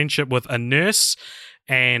up a friendship with a nurse.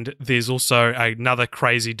 And there's also another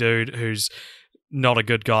crazy dude who's not a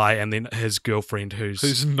good guy, and then his girlfriend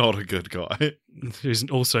who's not a good guy. Who's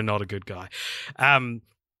also not a good guy.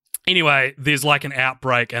 Anyway, there's like an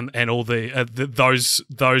outbreak, and all those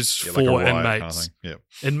four like inmates. Kind of thing. Yeah.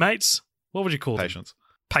 Inmates? What would you call Patients. them?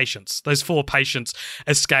 Patients. Those 4 patients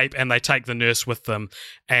escape, and they take the nurse with them,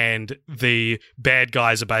 and the bad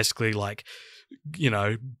guys are basically like,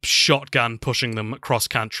 shotgun pushing them across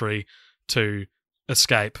country to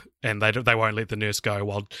escape, and they won't let the nurse go,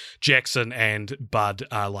 while Jackson and Bud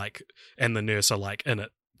are like, and the nurse are like in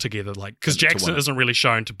it together, like, because Jackson isn't really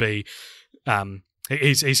shown to be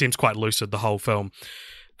he seems quite lucid the whole film.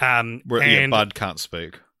 Bud can't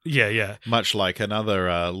speak. Yeah Much like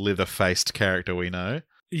another leather-faced character we know.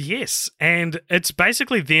 Yes, and it's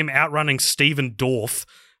basically them outrunning Stephen Dorff,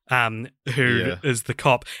 who is the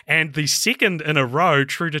cop, and the second in a row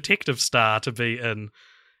True Detective star to be in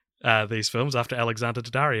these films, after Alexander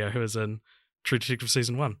Daddario, who is in True Detective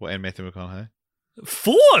Season 1. Well, and Matthew McConaughey.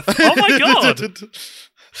 4th! Oh my god!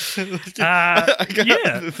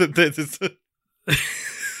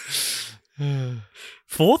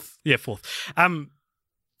 Fourth? Yeah, fourth.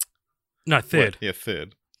 No, third. What? Yeah,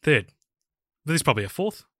 third. Third. There's probably a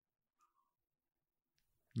fourth.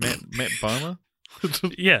 Matt Bomer?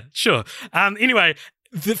 Yeah, sure. Anyway,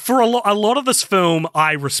 for a lot of this film,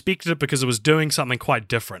 I respected it because it was doing something quite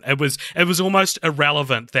different. It was almost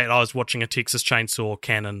irrelevant that I was watching a Texas Chainsaw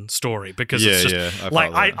canon story because it's just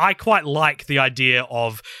I quite like the idea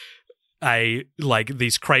of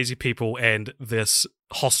these crazy people and this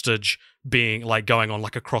hostage being going on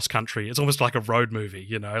a cross country. It's almost like a road movie,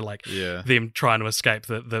 them trying to escape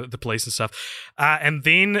the police and stuff. And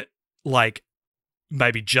then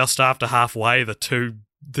maybe just after halfway, the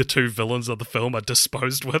two villains of the film are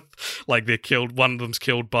disposed with. They're killed. One of them's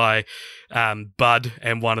killed by Bud,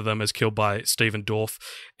 and one of them is killed by Stephen Dorff.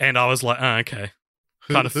 And I was like, oh, okay.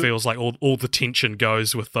 Kind of feels like all the tension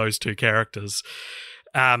goes with those two characters.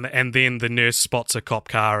 And then the nurse spots a cop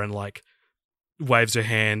car and waves her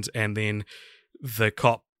hand, and then the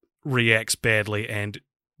cop reacts badly and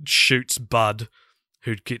shoots Bud,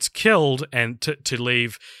 who gets killed, and to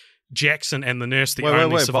leave Jackson and the nurse the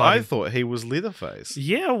only surviving. But I thought he was Leatherface.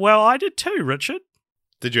 Yeah, well, I did too, Richard.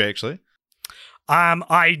 Did you actually?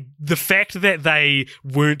 The fact that they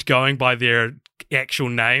weren't going by their actual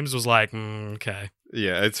names was okay.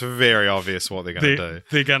 Yeah, it's very obvious what they're going to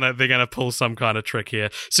do. They're gonna pull some kind of trick here.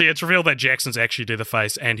 So it's revealed that Jackson's actually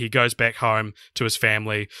Leatherface, and he goes back home to his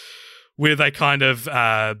family, where they kind of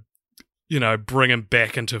bring him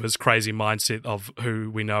back into his crazy mindset of who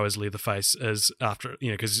we know as Leatherface is after,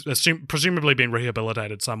 because presumably been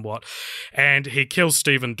rehabilitated somewhat. And he kills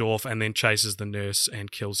Stephen Dorff and then chases the nurse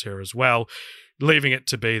and kills her as well, leaving it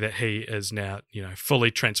to be that he is now,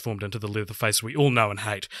 fully transformed into the Leatherface we all know and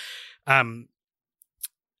hate.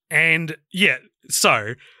 And yeah,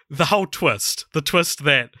 so the whole twist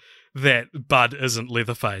that Bud isn't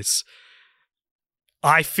Leatherface,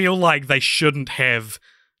 I feel like they shouldn't have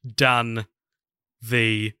done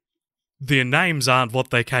their names aren't what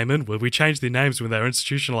they came in with. We changed their names when they were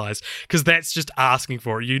institutionalized, because that's just asking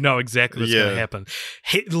for it. You know exactly what's going to happen.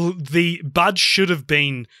 The Bud should have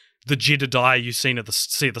been the Jedediah you've seen at the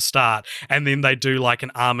start, and then they do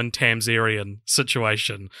an Armin Tamzarian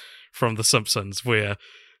situation from The Simpsons where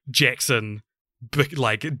Jackson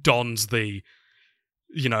dons the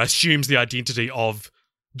assumes the identity of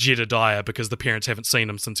Jedediah because the parents haven't seen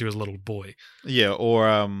him since he was a little boy. Yeah,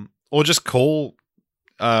 or just call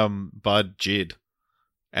Bud Jed,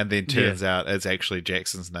 and then turns out it's actually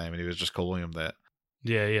Jackson's name, and he was just calling him that.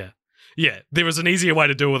 Yeah. There was an easier way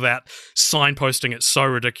to deal with that, signposting it so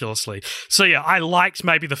ridiculously. So yeah, I liked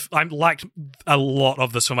a lot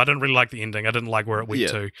of this film. I didn't really like the ending. I didn't like where it went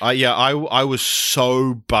to. I was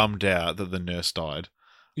so bummed out that the nurse died.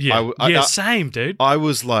 Yeah, same, dude. I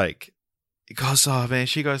was like, because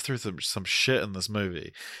she goes through some shit in this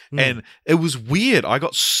movie, and it was weird. I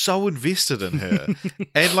got so invested in her,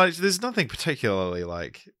 and there's nothing particularly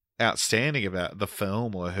outstanding about the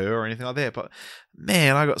film or her or anything like that, but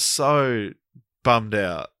man, I got so bummed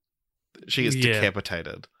out. She gets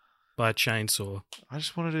decapitated by a chainsaw. I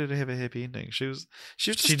just wanted her to have a happy ending. She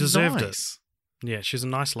deserved nice. It. Yeah, she's a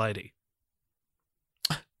nice lady.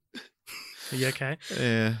 Are you okay?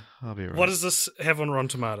 Yeah, I'll be right. What does this have on Rotten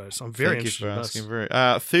Tomatoes? I'm very interested in this.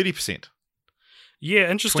 30%.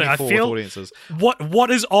 Yeah, interesting. 24 I feel audiences.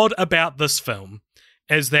 What is odd about this film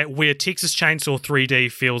is that where Texas Chainsaw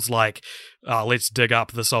 3D feels like, let's dig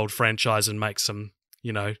up this old franchise and make some,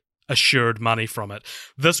 assured money from it.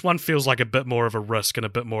 This one feels like a bit more of a risk and a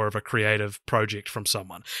bit more of a creative project from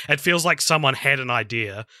someone. It feels like someone had an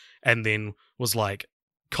idea and then was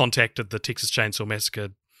contacted the Texas Chainsaw Massacre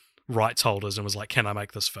rights holders and was like, can I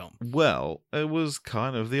make this film? Well, it was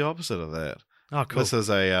kind of the opposite of that. Oh, cool. This is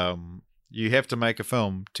you have to make a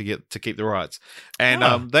film to keep the rights.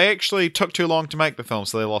 And they actually took too long to make the film,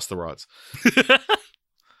 so they lost the rights.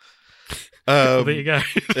 Well, there you go.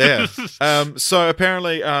 Yeah. So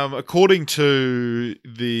apparently, according to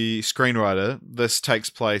the screenwriter, this takes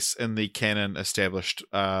place in the canon established,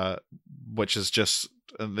 which is just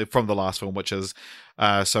from the last film, which is,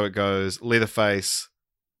 so it goes Leatherface,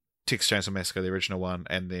 Texas Chainsaw Massacre, the original one,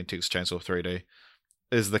 and then Texas Chainsaw 3D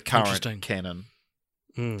is the current canon.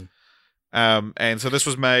 And so this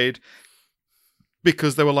was made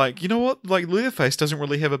because they were like, you know what? Leatherface doesn't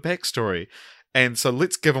really have a backstory. And so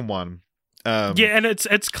let's give him one. And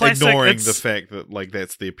it's classic. Ignoring the fact that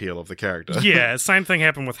that's the appeal of the character. Yeah, same thing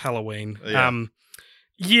happened with Halloween.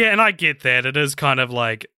 Yeah. And I get that. It is kind of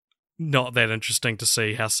not that interesting to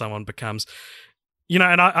see how someone becomes,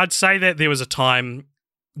 and I'd say that there was a time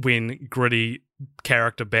when gritty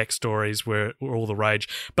character backstories were all the rage.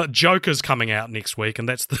 But Joker's coming out next week, and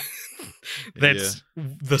that's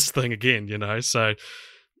this thing again, you know. So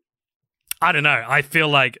I don't know. I feel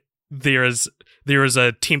like there is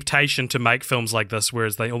a temptation to make films like this,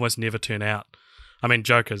 whereas they almost never turn out. I mean,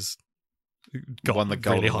 Joker's got Won the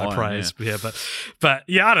really Golden high Lion, praise, yeah. But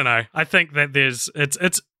yeah, I don't know. I think that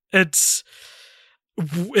it's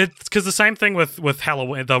because the same thing with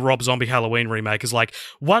Halloween, the Rob Zombie Halloween remake is like,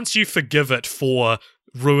 once you forgive it for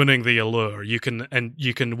ruining the allure, you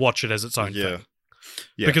can watch it as its own thing.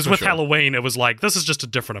 Yeah, because with Halloween, it was like, this is just a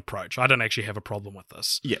different approach. I don't actually have a problem with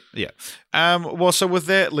this. Yeah. Well, so with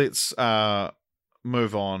that, let's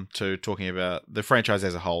move on to talking about the franchise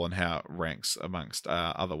as a whole and how it ranks amongst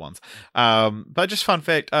other ones. But just fun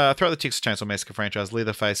fact, throughout the Texas Chainsaw Massacre franchise,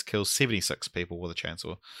 Leatherface kills 76 people with a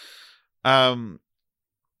chainsaw.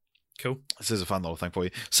 Cool. This is a fun little thing for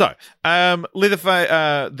you. So,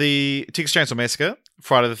 Leatherface, the Texas Chainsaw Massacre,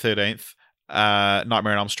 Friday the 13th,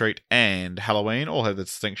 Nightmare on Elm Street, and Halloween all have the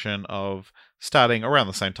distinction of starting around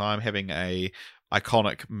the same time, having a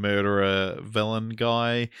iconic murderer villain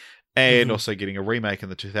guy, and also getting a remake in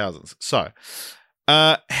the 2000s. So,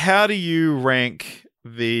 how do you rank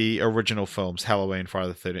the original films, Halloween,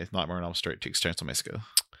 Friday the 13th, Nightmare on Elm Street, Texas Chainsaw Massacre?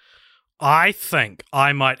 I think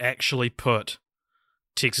I might actually put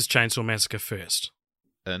Texas Chainsaw Massacre first.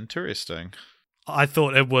 Interesting. I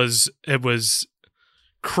thought it was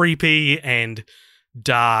creepy and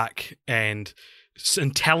dark and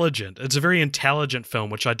intelligent. It's a very intelligent film,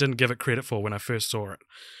 which I didn't give it credit for when I first saw it.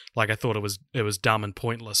 Like, I thought it was dumb and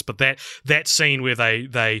pointless. But that scene where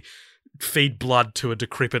they feed blood to a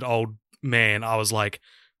decrepit old man, I was like,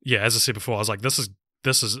 yeah, as I said before, I was like, this is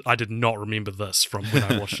I did not remember this from when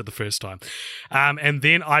I watched it the first time. And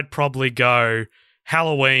then I'd probably go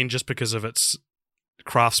Halloween, just because of its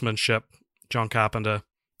craftsmanship, John Carpenter.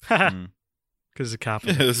 Because he's a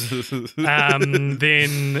carpenter.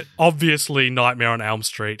 Then obviously Nightmare on Elm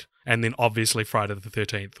Street, and then obviously Friday the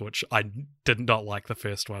 13th, which I did not like the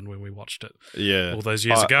first one when we watched it. Yeah, all those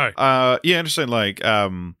years ago. Yeah, interesting. Like,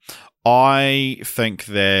 I think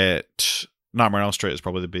that Nightmare on Elm Street is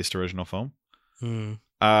probably the best original film. And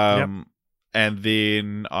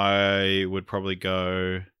then I would probably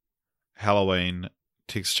go Halloween,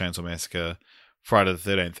 Texas Chainsaw Massacre, Friday the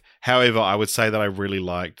 13th. However, I would say that I really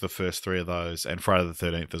liked the first three of those, and Friday the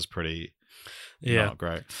 13th is pretty not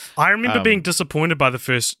great. I remember being disappointed by the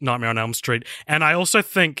first Nightmare on Elm Street, and I also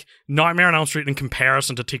think Nightmare on Elm Street, in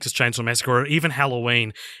comparison to Texas Chainsaw Massacre or even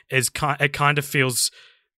Halloween, it kind of feels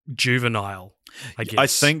juvenile, I guess. I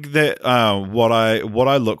think that what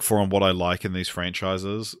I look for and what I like in these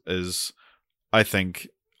franchises is, I think,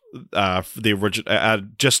 the original.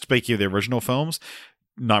 Just speaking of the original films,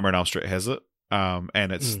 Nightmare on Elm Street has it,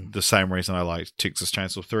 and it's the same reason I like Texas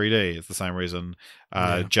Chainsaw 3D. It's the same reason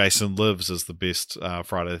Jason Lives is the best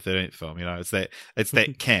Friday the 13th film. You know, it's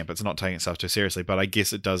that camp. It's not taking itself too seriously, but I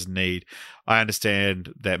guess it does need. I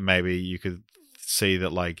understand that maybe you could see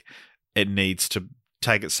that, like, it needs to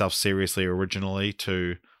take itself seriously originally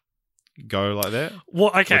to go like that.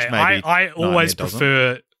 Well, okay, I always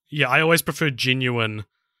prefer. Yeah, I always prefer genuine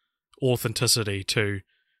authenticity to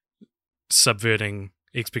subverting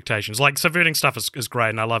expectations. Like, subverting stuff is great,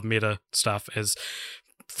 and I love meta stuff, as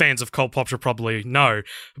fans of cult pop should probably know.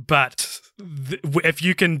 But if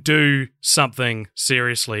you can do something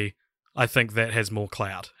seriously, I think that has more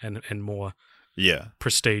clout and more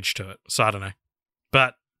prestige to it. So I don't know,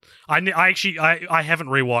 but I haven't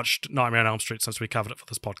rewatched Nightmare on Elm Street since we covered it for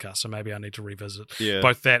this podcast, so maybe I need to revisit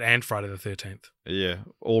both that and Friday the 13th. Yeah,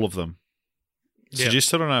 all of them.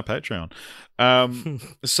 Suggest it on our Patreon.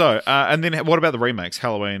 And then what about the remakes?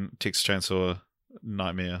 Halloween, Texas Chainsaw,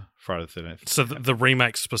 Nightmare, Friday the 13th. So the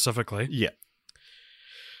remakes specifically? Yeah.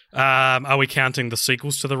 Are we counting the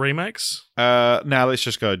sequels to the remakes? Now let's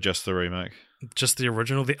just go just the remake. Just the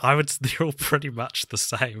original? They're all pretty much the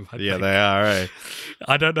same. I think. They are, eh?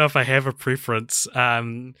 I don't know if I have a preference.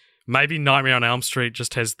 Maybe Nightmare on Elm Street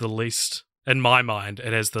just has the least, in my mind,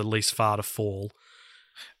 it has the least far to fall.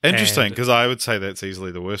 Interesting, because I would say that's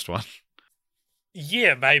easily the worst one.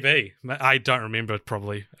 Yeah, maybe. I don't remember it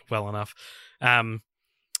probably well enough.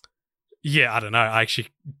 Yeah, I don't know.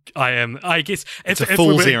 I guess it's a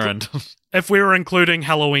fool's errand. If we were including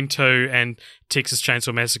Halloween 2 and Texas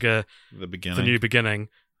Chainsaw Massacre, The New Beginning,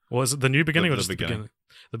 was it The New Beginning or just the beginning?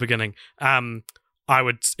 The Beginning. I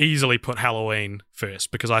would easily put Halloween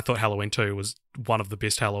first, because I thought Halloween 2 was one of the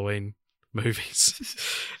best Halloween movies.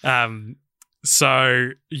 So,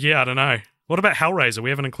 yeah, I don't know. What about Hellraiser?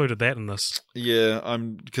 We haven't included that in this. Yeah,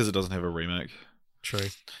 because it doesn't have a remake. True.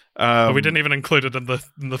 But we didn't even include it in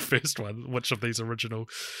the first one. Which of these original?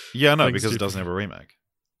 Yeah, no, things because do it doesn't you have a remake.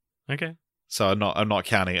 Okay. So I'm not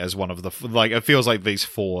counting it as one of the like. It feels like these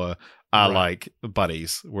four are Right. like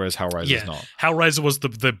buddies, whereas Hellraiser's Yeah, not. Hellraiser was the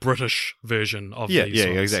British version of Yeah, these. yeah,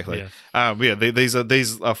 ones. exactly. Yeah.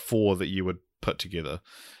 These are four that you would put together.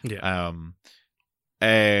 Yeah.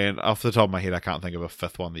 And off the top of my head, I can't think of a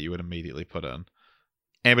fifth one that you would immediately put in.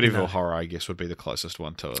 Amityville No. Horror, I guess, would be the closest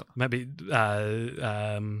one to it. Maybe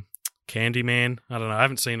Candyman. I don't know. I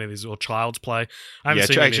haven't seen any of these, or Child's Play. I haven't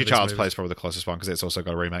seen any Actually, of these Child's movies. Play is probably the closest one because it's also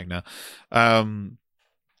got a remake now.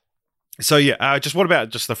 Just what about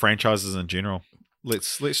just the franchises in general?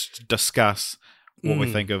 Let's discuss what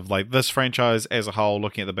we think of like this franchise as a whole,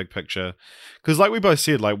 looking at the big picture. Because like we both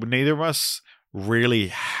said, like neither of us really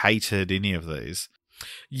hated any of these.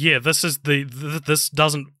 Yeah, this is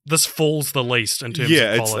this falls the least in terms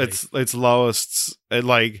of quality. it's lowest.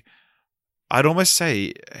 Like I'd almost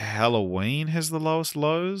say Halloween has the lowest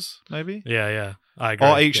lows, maybe. Yeah, I agree.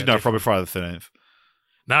 Oh, actually, Yeah, no, probably Friday the 13th.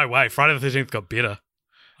 No way, Friday the 13th got better.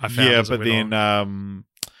 I found Yeah, as it but went then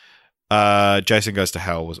on. Jason Goes to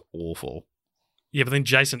Hell was awful. Yeah, but then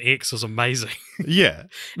Jason X was amazing. Yeah,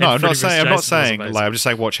 no, I'm Freddy not vs. saying. I'm Jason not was saying. amazing. Like, I'm just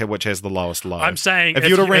saying which has the lowest low. I'm saying if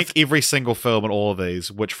you were to rank every single film in all of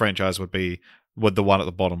these, which franchise would the one at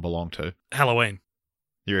the bottom belong to? Halloween.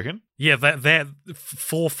 You reckon? Yeah, that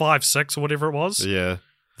 4, 5, 6 or whatever it was. Yeah,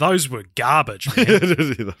 Those were garbage, man.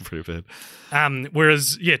 they're pretty bad.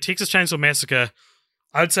 Whereas, yeah, Texas Chainsaw Massacre,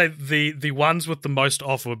 I would say the ones with the most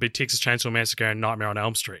offer would be Texas Chainsaw Massacre and Nightmare on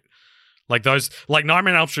Elm Street. Like those, like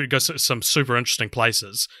Nightmare on Elm Street goes to some super interesting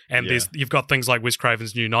places, and you've got things like Wes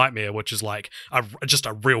Craven's New Nightmare, which is like just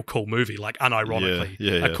a real cool movie, like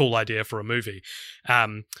unironically a cool idea for a movie.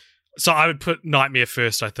 So I would put Nightmare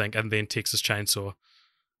first, I think, and then Texas Chainsaw,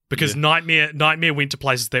 because Nightmare went to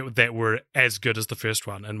places that were as good as the first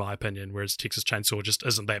one, in my opinion, whereas Texas Chainsaw just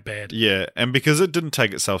isn't that bad. Yeah, and because it didn't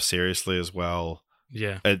take itself seriously as well.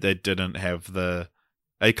 Yeah, it didn't have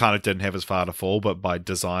it kind of didn't have as far to fall, but by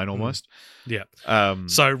design almost. Yeah. Um,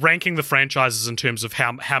 So ranking the franchises in terms of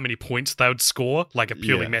how many points they would score, like a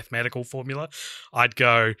purely mathematical formula, I'd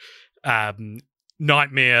go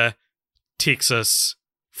Nightmare, Texas,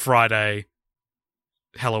 Friday,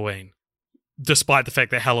 Halloween. Despite the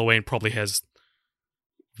fact that Halloween probably has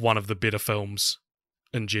one of the better films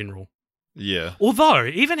in general. yeah. Although,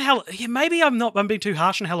 even maybe I'm being too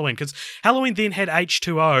harsh on Halloween, because Halloween then had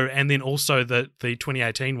H2O and then also the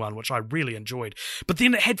 2018 one, which I really enjoyed. But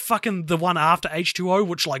then it had fucking the one after H2O,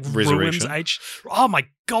 which like ruins Oh my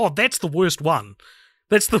god, that's the worst one.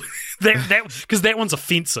 That's the that because that one's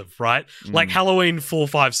offensive, right? Like Halloween 4,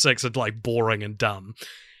 5, 6 are like boring and dumb.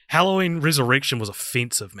 Halloween Resurrection was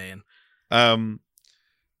offensive, man.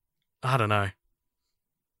 I don't know.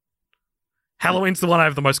 Halloween's the one I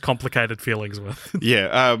have the most complicated feelings with.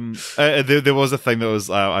 Yeah. There was a thing that was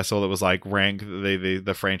I saw that was like rank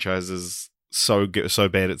the franchises so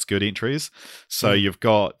bad it's good entries. So you've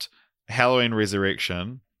got Halloween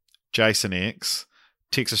Resurrection, Jason X,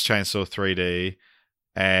 Texas Chainsaw 3D,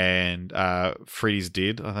 and Freddy's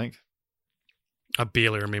Dead, I think. I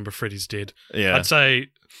barely remember Freddy's Dead. Yeah. I'd say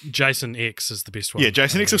Jason X is the best one. Yeah,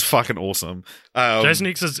 Jason X is fucking awesome. Jason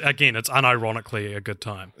X is, again, it's unironically a good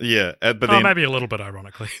time. Yeah, but then maybe a little bit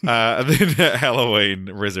ironically. and then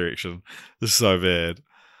Halloween Resurrection is so bad.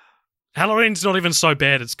 Halloween's not even so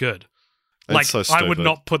bad, it's good. It's so I would stupid.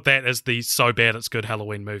 not put that as the so bad it's good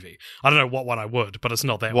Halloween movie. I don't know what one I would, but it's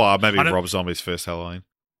not that Well, one. maybe I don't- Rob Zombie's first Halloween.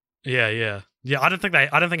 Yeah. I don't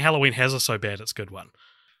think Halloween has a so bad it's good one.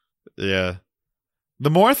 Yeah. The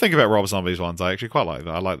more I think about Rob Zombie's ones, I actually quite like that.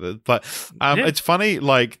 I like that. But it's funny,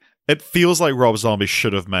 like, it feels like Rob Zombie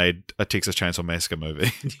should have made a Texas Chainsaw Massacre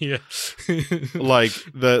movie. Yeah.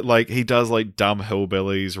 He does like dumb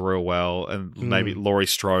hillbillies real well, and maybe Laurie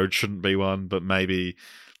Strode shouldn't be one, but maybe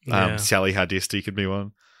Sally Hardesty could be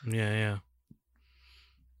one. Yeah.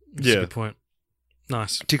 That's a good point.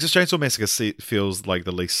 Nice. Texas Chainsaw Massacre feels like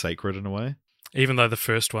the least sacred in a way. Even though the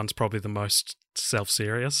first one's probably the most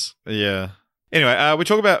self-serious. Yeah. Anyway, we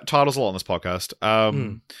talk about titles a lot on this podcast.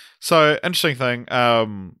 So, interesting thing.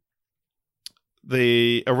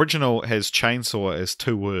 The original has chainsaw as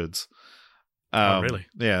 2 words. Really?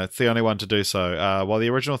 Yeah, it's the only one to do so. While the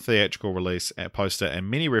original theatrical release, poster, and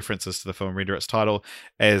many references to the film render its title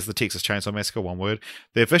as the Texas Chainsaw Massacre, one word,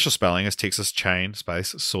 the official spelling is Texas Chain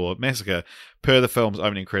Saw Massacre. Per the film's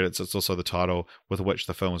opening credits, it's also the title with which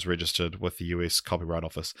the film was registered with the US Copyright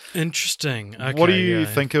Office. Interesting. Okay, What do you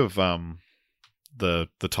think of the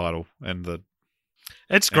title and the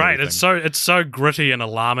It's great. It's so gritty and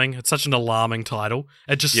alarming. It's such an alarming title.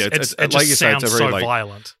 It just it just like you say, sounds it's a very, so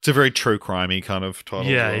violent. It's a very true crimey kind of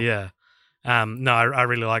title. Yeah, as well. yeah. No, I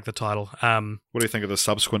really like the title. What do you think of the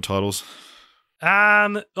subsequent titles?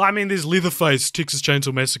 I mean, there's Leatherface, Texas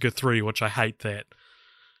Chainsaw Massacre 3, which I hate that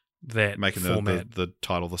Making format. the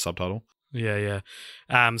title the subtitle. Yeah, yeah.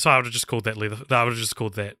 So I would have just called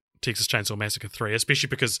that Texas Chainsaw Massacre 3, especially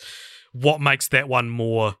because what makes that one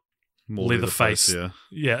more Leatherface?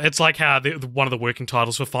 Yeah, it's like how one of the working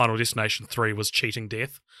titles for Final Destination 3 was Cheating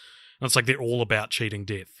Death. And it's like they're all about cheating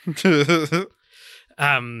death.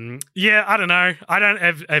 Yeah, I don't know. I don't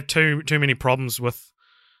have too many problems with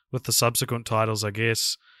the subsequent titles, I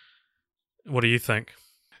guess. What do you think?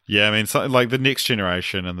 Yeah, I mean, something like the Next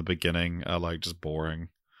Generation and the beginning are like just boring.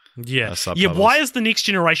 Yeah. Subtitles. Why is the Next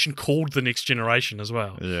Generation called the Next Generation as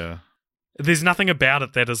well? Yeah. There's nothing about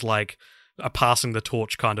it that is like a passing the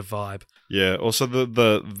torch kind of vibe. Yeah. Also,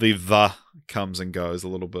 the comes and goes a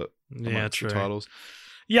little bit. Yeah, true. The titles.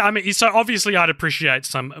 Yeah, I mean, so obviously I'd appreciate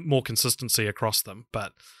some more consistency across them,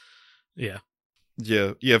 but yeah.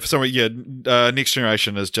 Yeah. For some reason, Next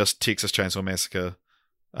Generation is just Texas Chainsaw Massacre.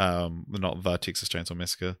 Not the Texas Chainsaw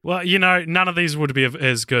Massacre. Well, none of these would be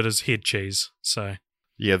as good as Head Cheese, so.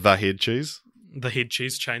 Yeah, the Head Cheese. The Head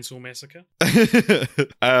Cheese Chainsaw Massacre.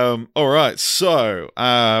 All right, so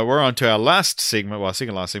we're on to our last segment,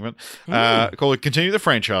 second last segment, called Continue the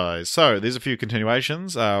Franchise. So there's a few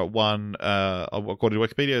continuations. One, according to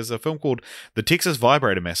Wikipedia, is a film called The Texas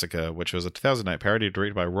Vibrator Massacre, which was a 2008 parody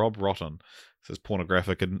directed by Rob Rotten. So it's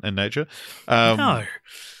pornographic in nature. No.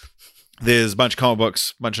 There's a bunch of comic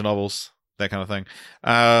books, bunch of novels, that kind of thing.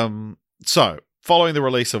 So, following the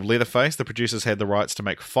release of Leatherface, the producers had the rights to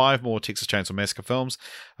make 5 more Texas Chainsaw Massacre films.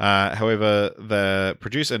 However,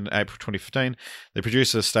 in April 2015, the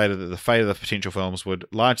producers stated that the fate of the potential films would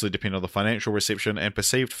largely depend on the financial reception and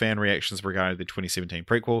perceived fan reactions regarding the 2017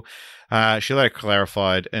 prequel. She later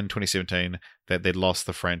clarified in 2017 that they'd lost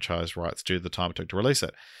the franchise rights due to the time it took to release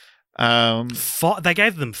it. They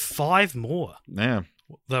gave them 5 more. Yeah.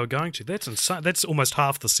 They were going to. That's insane. That's almost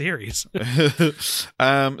half the series. On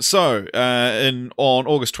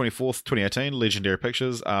August 24th, 2018, Legendary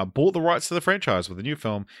Pictures bought the rights to the franchise with a new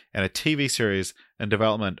film and a TV series in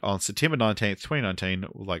development. On September 19th, 2019,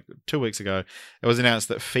 like 2 weeks ago, it was announced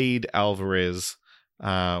that Feed Alvarez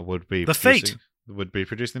would be producing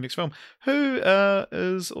the next film, who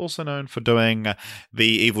is also known for doing the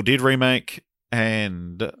Evil Dead remake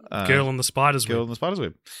and Girl in the Spider's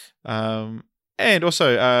Web. And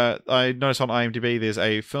also, I noticed on IMDb there's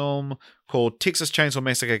a film called Texas Chainsaw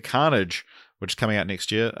Massacre Carnage, which is coming out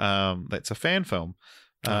next year. That's a fan film,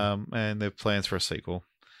 and they have plans for a sequel.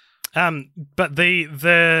 But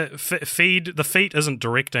the Feed isn't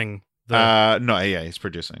directing. He's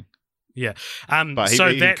producing. Yeah, but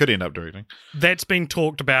he could end up directing. That's been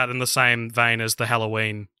talked about in the same vein as the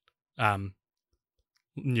Halloween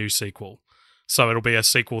new sequel. So it'll be a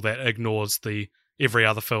sequel that ignores every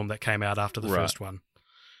other film that came out after the first one.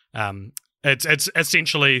 It's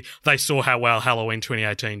essentially they saw how well Halloween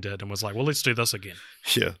 2018 did and was like, well, let's do this again.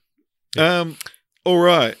 Yeah. All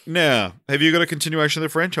right. Now, have you got a continuation of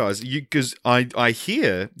the franchise? Because I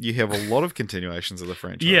hear you have a lot of continuations of the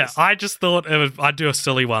franchise. Yeah, I just thought I'd do a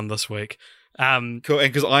silly one this week. Cool, and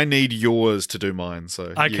because I need yours to do mine.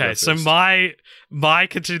 So okay, so my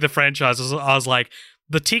continue the franchise I was like,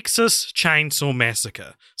 the Texas Chainsaw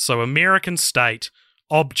Massacre. So American state,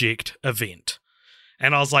 object, event.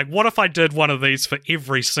 And I was like, what if I did one of these for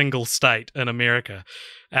every single state in America,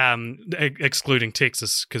 excluding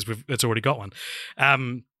Texas, because it's already got one.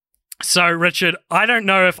 So, Richard, I don't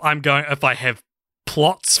know if I have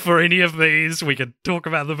plots for any of these. We could talk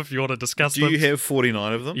about them if you want to discuss them. Do you have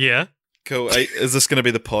 49 of them? Yeah. Cool. Is this going to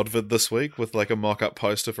be the podvid this week with like a mock-up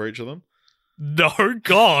poster for each of them? No,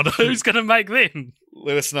 God, who's going to make them?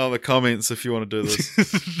 Let us know in the comments if you want to do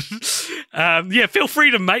this. Yeah, feel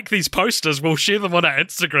free to make these posters. We'll share them on our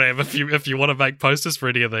Instagram if you want to make posters for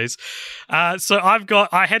any of these. So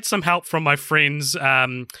I had some help from my friends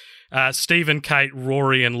Stephen, Kate,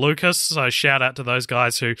 Rory, and Lucas. So shout out to those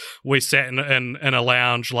guys who we sat in a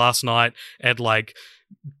lounge last night at like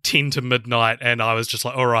 10 to midnight, and I was just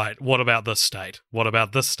like, all right, what about this state? What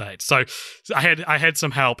about this state? So I had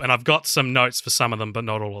some help, and I've got some notes for some of them, but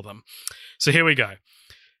not all of them. So here we go.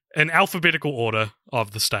 In alphabetical order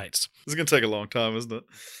of the states. This is going to take a long time, isn't it?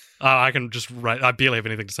 I can just write. I barely have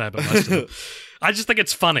anything to say about most of them. I just think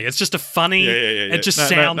it's funny. It's just a funny. Yeah. It just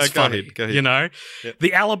sounds funny. Go ahead. You know? Yep.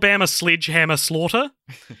 The Alabama sledgehammer slaughter.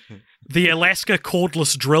 The Alaska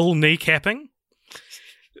cordless drill kneecapping.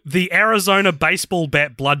 The Arizona baseball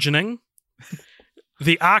bat bludgeoning.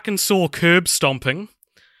 the Arkansas curb stomping,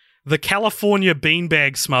 the California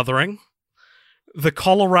beanbag smothering, the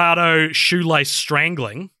Colorado shoelace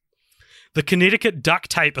strangling, the Connecticut duct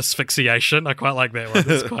tape asphyxiation. I quite like that one.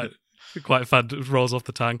 That's quite fun. It rolls off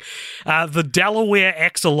the tongue. The Delaware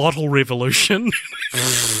axolotl revolution,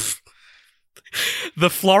 the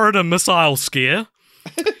Florida missile scare,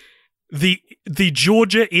 the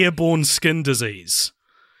Georgia airborne skin disease,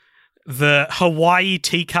 the Hawaii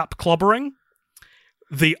teacup clobbering,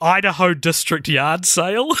 the Idaho district yard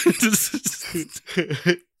sale,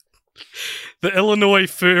 the Illinois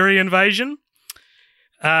furry invasion,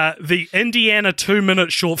 the Indiana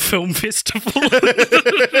 2-minute short film festival,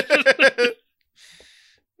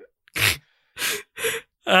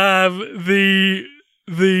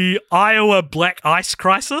 the Iowa black ice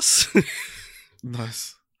crisis,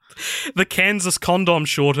 Nice. the Kansas condom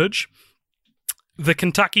shortage, the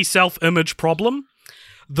Kentucky self-image problem,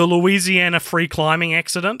 the Louisiana free climbing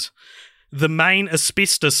accident, the Maine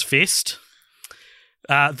asbestos fest,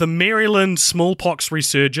 the Maryland smallpox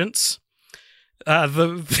resurgence,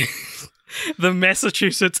 the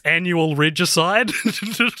Massachusetts annual regicide.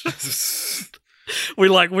 We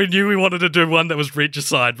knew we wanted to do one that was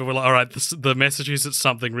regicide, but we're like, all right, the Massachusetts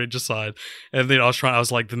something regicide, and then I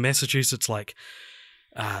was like, the Massachusetts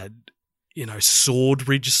sword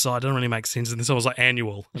regicide doesn't really make sense, and then someone was like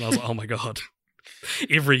annual, and I was like, oh my god,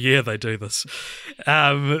 every year they do this.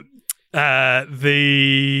 Where are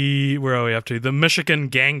we up to? The Michigan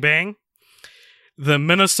gangbang, the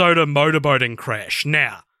Minnesota motorboating crash.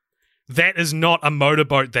 Now, that is not a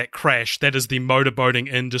motorboat that crashed. That is the motorboating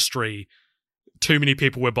industry. Too many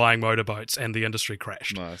people were buying motorboats, and the industry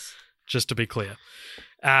crashed. Nice. Just to be clear.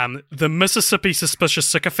 The Mississippi suspicious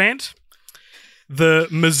sycophant, the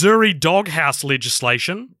Missouri doghouse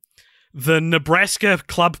legislation, the Nebraska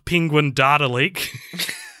Club Penguin data leak.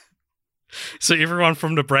 So everyone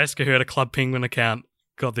from Nebraska who had a Club Penguin account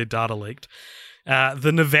got their data leaked.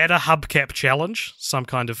 The Nevada hubcap challenge, some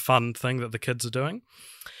kind of fun thing that the kids are doing.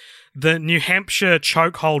 The New Hampshire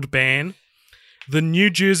chokehold ban. The New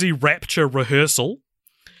Jersey rapture rehearsal.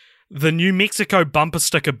 The New Mexico bumper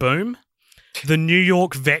sticker boom. The New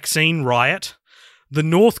York vaccine riot. The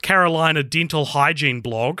North Carolina dental hygiene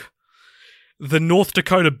blog. The North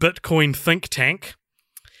Dakota Bitcoin think tank.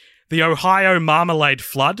 The Ohio marmalade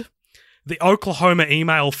flood. The Oklahoma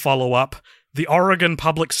email follow-up, the Oregon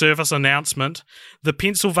public service announcement, the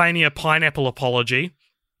Pennsylvania pineapple apology,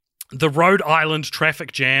 the Rhode Island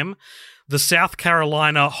traffic jam, the South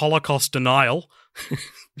Carolina Holocaust denial,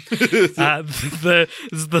 the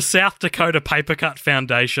South Dakota Paper Cut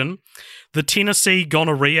Foundation, the Tennessee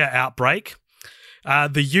gonorrhea outbreak,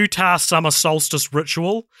 the Utah summer solstice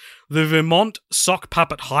ritual, the Vermont sock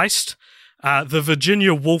puppet heist, the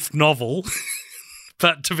Virginia Woolf novel...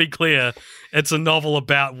 But to be clear, it's a novel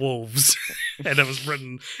about wolves, and it was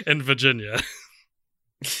written in Virginia.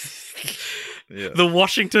 Yeah. The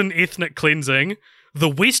Washington ethnic cleansing, the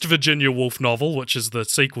West Virginia wolf novel, which is the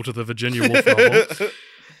sequel to the Virginia wolf novel,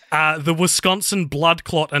 the Wisconsin blood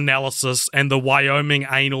clot analysis, and the Wyoming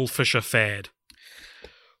anal fisher fad.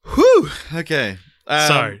 Whew. Okay.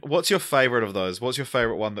 So, what's your favorite of those? What's your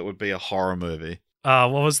favorite one that would be a horror movie?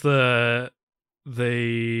 what was the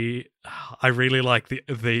I really like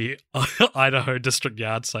the Idaho district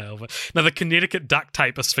yard sale, but no, the Connecticut duct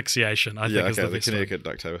tape asphyxiation. I think is the best Connecticut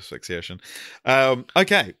duct tape asphyxiation.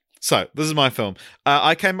 Okay, so this is my film.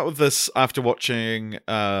 I came up with this after watching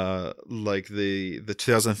the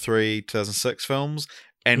 2003, 2006 films,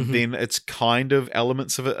 and then it's kind of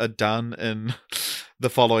elements of it are done in the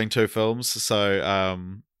following two films. So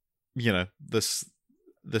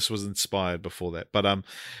this was inspired before that. But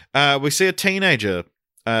we see a teenager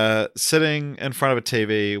sitting in front of a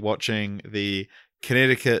TV watching the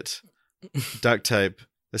Connecticut duct tape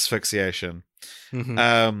asphyxiation,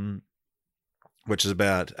 which is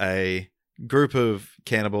about a group of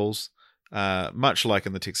cannibals, much like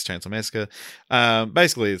in the Texas Chainsaw Massacre.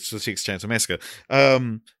 Basically, it's the Texas Chainsaw Massacre.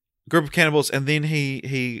 Group of cannibals, and then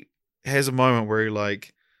he has a moment where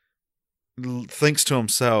he thinks to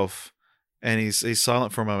himself, and he's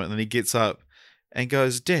silent for a moment, and then he gets up and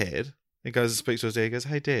goes, "Dad." He goes and speaks to his dad. He goes,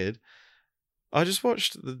 "Hey, Dad, I just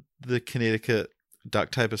watched the Connecticut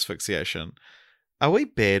duct tape asphyxiation. Are we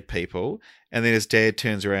bad people?" And then his dad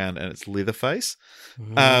turns around, and it's Leatherface.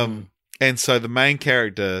 And so the main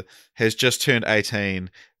character has just turned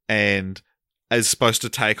 18 and is supposed to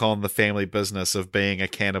take on the family business of being a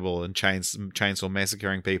cannibal and chainsaw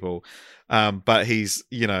massacring people. But he's,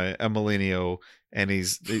 a millennial, and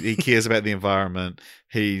he cares about the environment.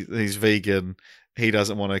 He's vegan. He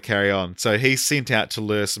doesn't want to carry on. So he's sent out to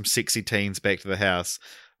lure some sexy teens back to the house.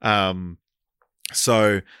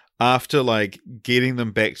 So after like getting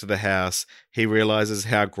them back to the house, he realizes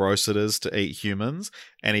how gross it is to eat humans,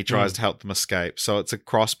 and he tries to help them escape. So it's a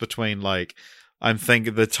cross between like, I'm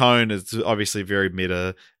thinking the tone is obviously very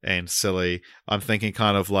meta and silly. I'm thinking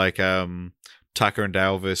kind of like Tucker and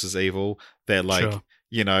Dale versus Evil, that like,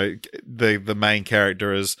 you know, the main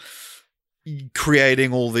character is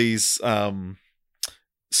creating all these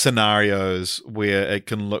scenarios where it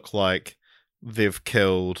can look like they've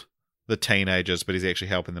killed the teenagers, but he's actually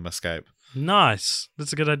helping them escape. Nice.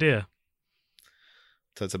 That's a good idea.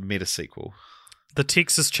 So it's a meta sequel. The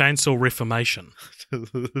Texas Chainsaw Reformation.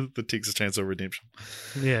 The Texas Chainsaw Redemption.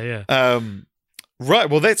 Yeah. Right,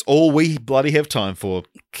 well, that's all we bloody have time for.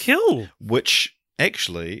 Cool. Which,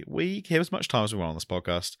 actually, we have as much time as we want on this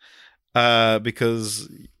podcast. Because...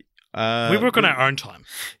 we work on our own time.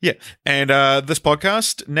 Yeah. And this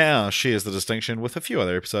podcast now shares the distinction with a few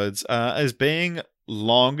other episodes as being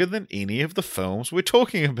longer than any of the films we're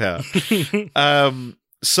talking about.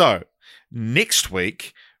 So, next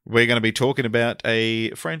week, we're going to be talking about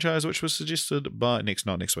a franchise which was suggested by... next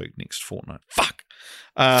fortnight. Fuck.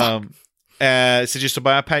 Suggested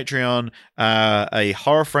by our Patreon, a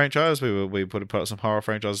horror franchise. We put up some horror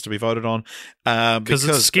franchises to be voted on. Because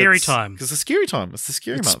it's scary time. Because it's scary time. It's the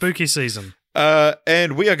scary month. Spooky season.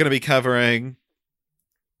 And we are going to be covering...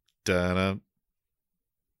 Oh,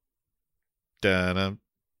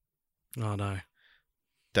 no.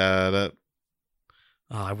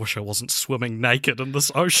 Oh, I wish I wasn't swimming naked in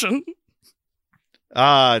this ocean.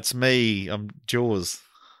 It's me. I'm Jaws.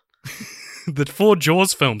 The 4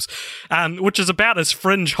 Jaws films, which is about as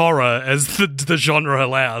fringe horror as the genre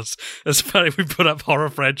allows. As funny we put up horror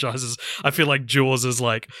franchises, I feel like Jaws is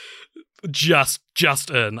like just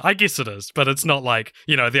in. I guess it is, but it's not like,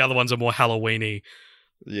 you know, the other ones are more Halloween-y.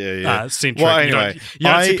 Yeah. Centric. Well, anyway, you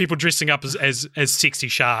don't see people dressing up as sexy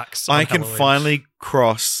sharks. I can finally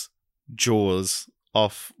cross Jaws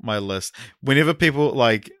off my list. Whenever people,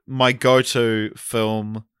 like, my go-to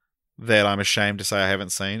film that I'm ashamed to say I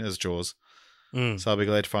haven't seen is Jaws. So I'll be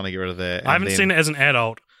glad to finally get rid of that. I haven't seen it as an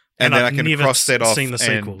adult, and then I've I can never cross that off seen the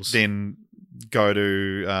sequels. And then go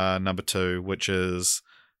to number 2, which is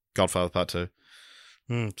Godfather Part 2.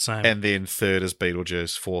 Same. And then 3rd is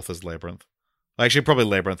Beetlejuice, 4th is Labyrinth. Actually, probably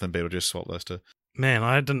Labyrinth and Beetlejuice, swap those two. Man,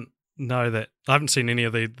 I didn't know that. I haven't seen any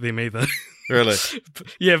of them either. Really?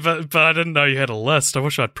 Yeah, but I didn't know you had a list. I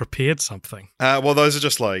wish I'd prepared something. Well, those are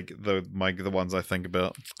just like the ones I think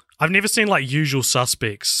about. I've never seen like Usual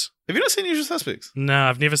Suspects. Have you not seen Usual Suspects? No,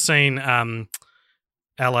 I've never seen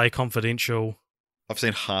LA Confidential. I've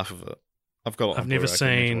seen half of it. I've never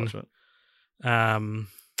seen. What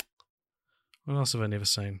else have I never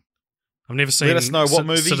seen? I've never seen. Let us know what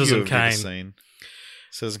movie Citizen you've never Kane. seen.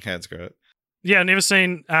 Citizen Kane's great. Yeah, I've never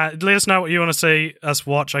seen. Let us know what you want to see us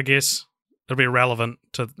watch. I guess it'll be relevant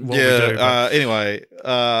to what we do. Anyway,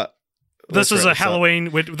 this is a Halloween.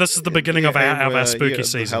 This is the beginning of our spooky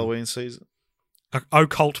season. Halloween season.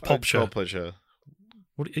 Occult pop show. Occult show.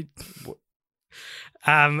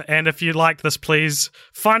 And if you like this, please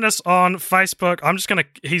find us on Facebook. I'm just going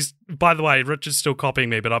to... By the way, Richard's still copying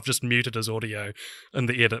me, but I've just muted his audio in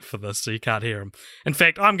the edit for this, so you can't hear him. In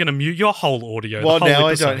fact, I'm going to mute your whole audio. Well, now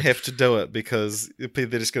episode. I don't have to do it because they're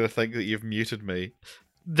just going to think that you've muted me.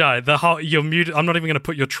 No, you're muted. I'm not even going to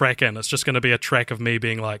put your track in. It's just going to be a track of me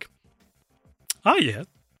being like, oh, yeah.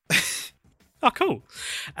 Oh, cool.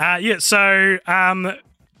 So...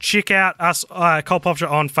 check out us, Cult Pop Show,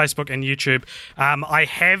 on Facebook and YouTube. I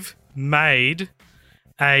have made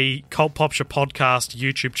a Cult Pop Show podcast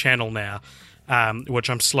YouTube channel now, which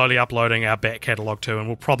I'm slowly uploading our back catalogue to, and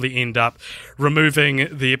we'll probably end up removing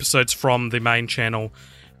the episodes from the main channel.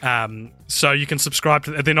 So you can subscribe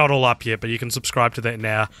to... They're not all up yet, but you can subscribe to that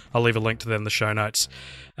now. I'll leave a link to that in the show notes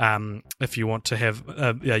if you want to have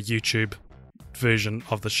a YouTube version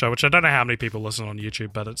of the show, which I don't know how many people listen on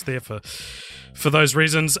YouTube, but it's there for those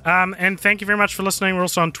reasons. And thank you very much for listening. We're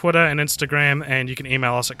also on Twitter and Instagram, and you can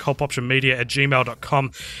email us at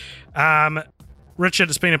cultpoptionmedia@gmail.com. Richard,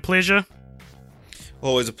 it's been a pleasure.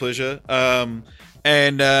 Always a pleasure. And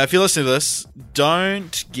if you're listening to this,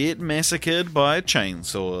 don't get massacred by a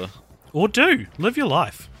chainsaw. Or do. Live your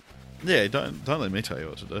life. Yeah, don't let me tell you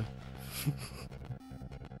what to do.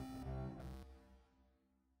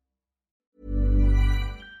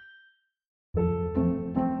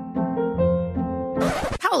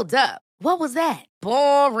 Hold up. What was that?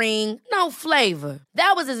 Boring. No flavor.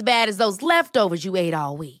 That was as bad as those leftovers you ate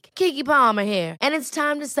all week. Keke Palmer here, and it's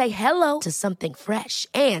time to say hello to something fresh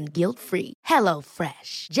and guilt-free. Hello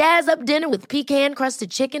Fresh. Jazz up dinner with pecan-crusted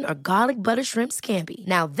chicken or garlic butter shrimp scampi.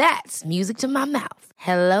 Now that's music to my mouth.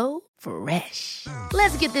 Hello Fresh.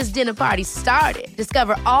 Let's get this dinner party started.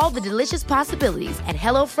 Discover all the delicious possibilities at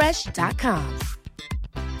HelloFresh.com.